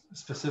nothing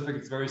specific.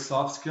 It's very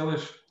soft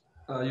skillish.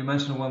 You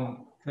mentioned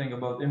one thing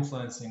about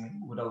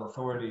influencing without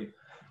authority,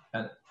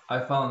 and I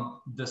found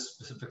this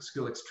specific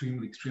skill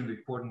extremely, extremely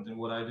important in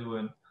what I do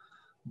in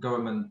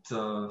government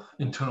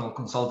internal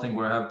consulting,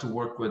 where I have to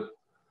work with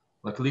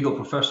like legal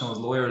professionals,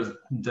 lawyers,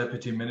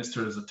 deputy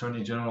ministers,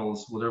 attorney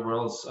generals, whatever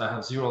else. I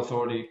have zero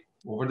authority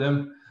over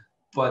them,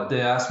 but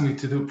they ask me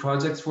to do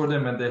projects for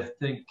them, and they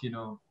think, you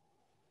know,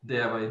 they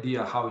have an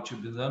idea how it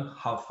should be done,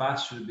 how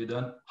fast should it be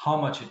done,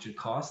 how much it should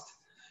cost,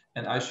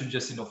 and I should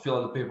just, you know, fill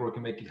out the paperwork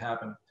and make it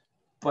happen.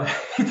 But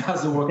it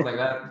doesn't work like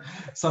that.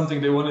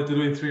 Something they wanted to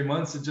do in 3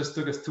 months, it just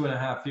took us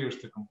 2.5 years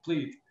to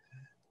complete.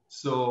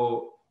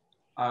 So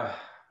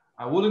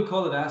I wouldn't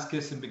call it ass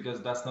kissing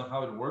because that's not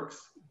how it works,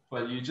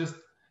 but you just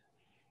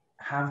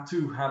have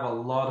to have a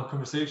lot of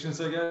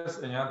conversations, I guess,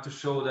 and you have to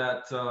show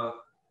that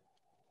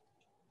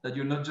that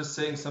you're not just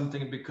saying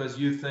something because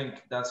you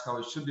think that's how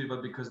it should be,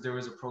 but because there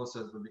is a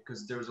process, but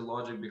because there's a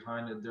logic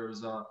behind it,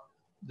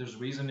 there's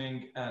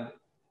reasoning, and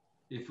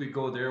if we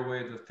go their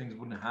way, the things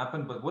wouldn't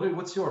happen. But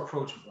what's your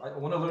approach? I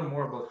want to learn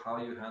more about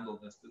how you handle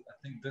this. I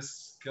think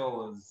this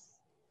skill is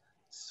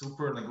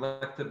super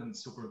neglected and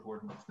super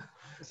important.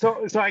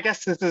 So I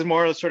guess this is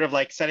more sort of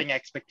like setting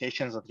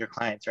expectations with your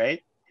clients,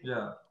 right?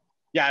 Yeah.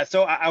 Yeah.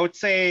 So I would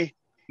say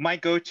my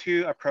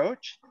go-to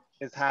approach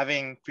is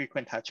having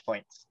frequent touch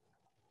points,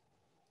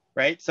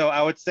 right? So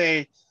I would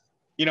say,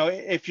 you know,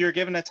 if you're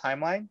given a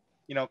timeline,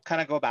 you know,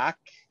 kind of go back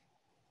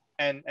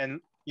and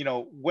you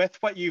know, with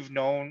what you've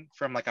known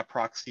from like a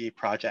proxy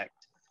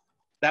project,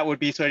 that would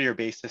be sort of your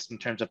basis in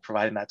terms of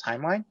providing that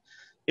timeline.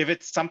 If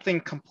it's something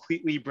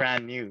completely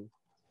brand new,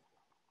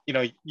 you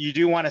know, you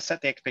do want to set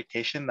the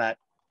expectation that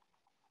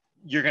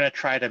you're going to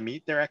try to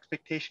meet their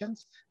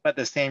expectations, but at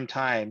the same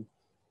time,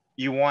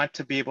 you want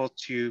to be able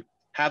to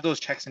have those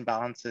checks and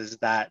balances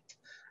that,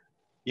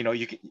 you know,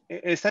 you can,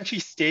 essentially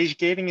stage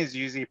gating is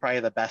usually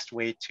probably the best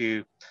way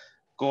to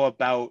go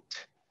about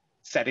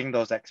setting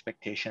those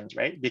expectations,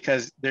 right?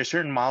 Because there's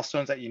certain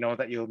milestones that you know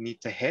that you'll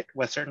need to hit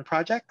with certain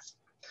projects,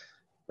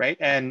 right?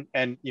 And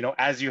you know,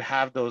 as you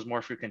have those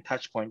more frequent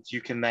touch points,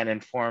 you can then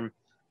inform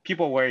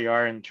people where you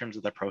are in terms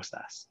of the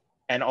process,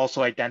 and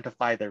also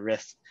identify the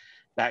risks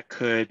that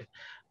could,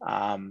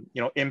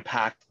 you know,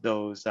 impact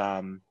those,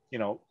 you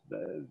know,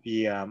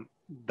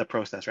 the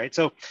process, right?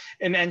 So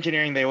in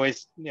engineering, they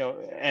always, you know,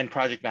 and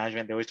project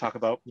management, they always talk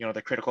about, you know,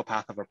 the critical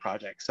path of a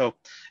project. So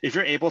if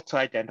you're able to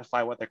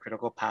identify what the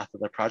critical path of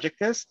the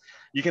project is,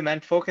 you can then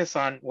focus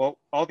on, well,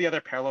 all the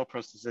other parallel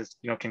processes,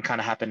 you know, can kind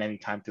of happen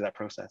anytime through that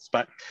process.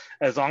 But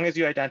as long as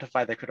you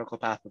identify the critical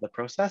path of the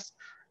process,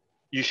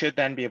 you should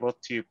then be able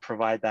to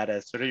provide that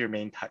as sort of your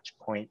main touch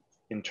point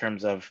in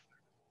terms of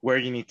where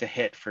you need to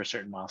hit for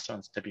certain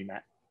milestones to be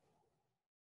met.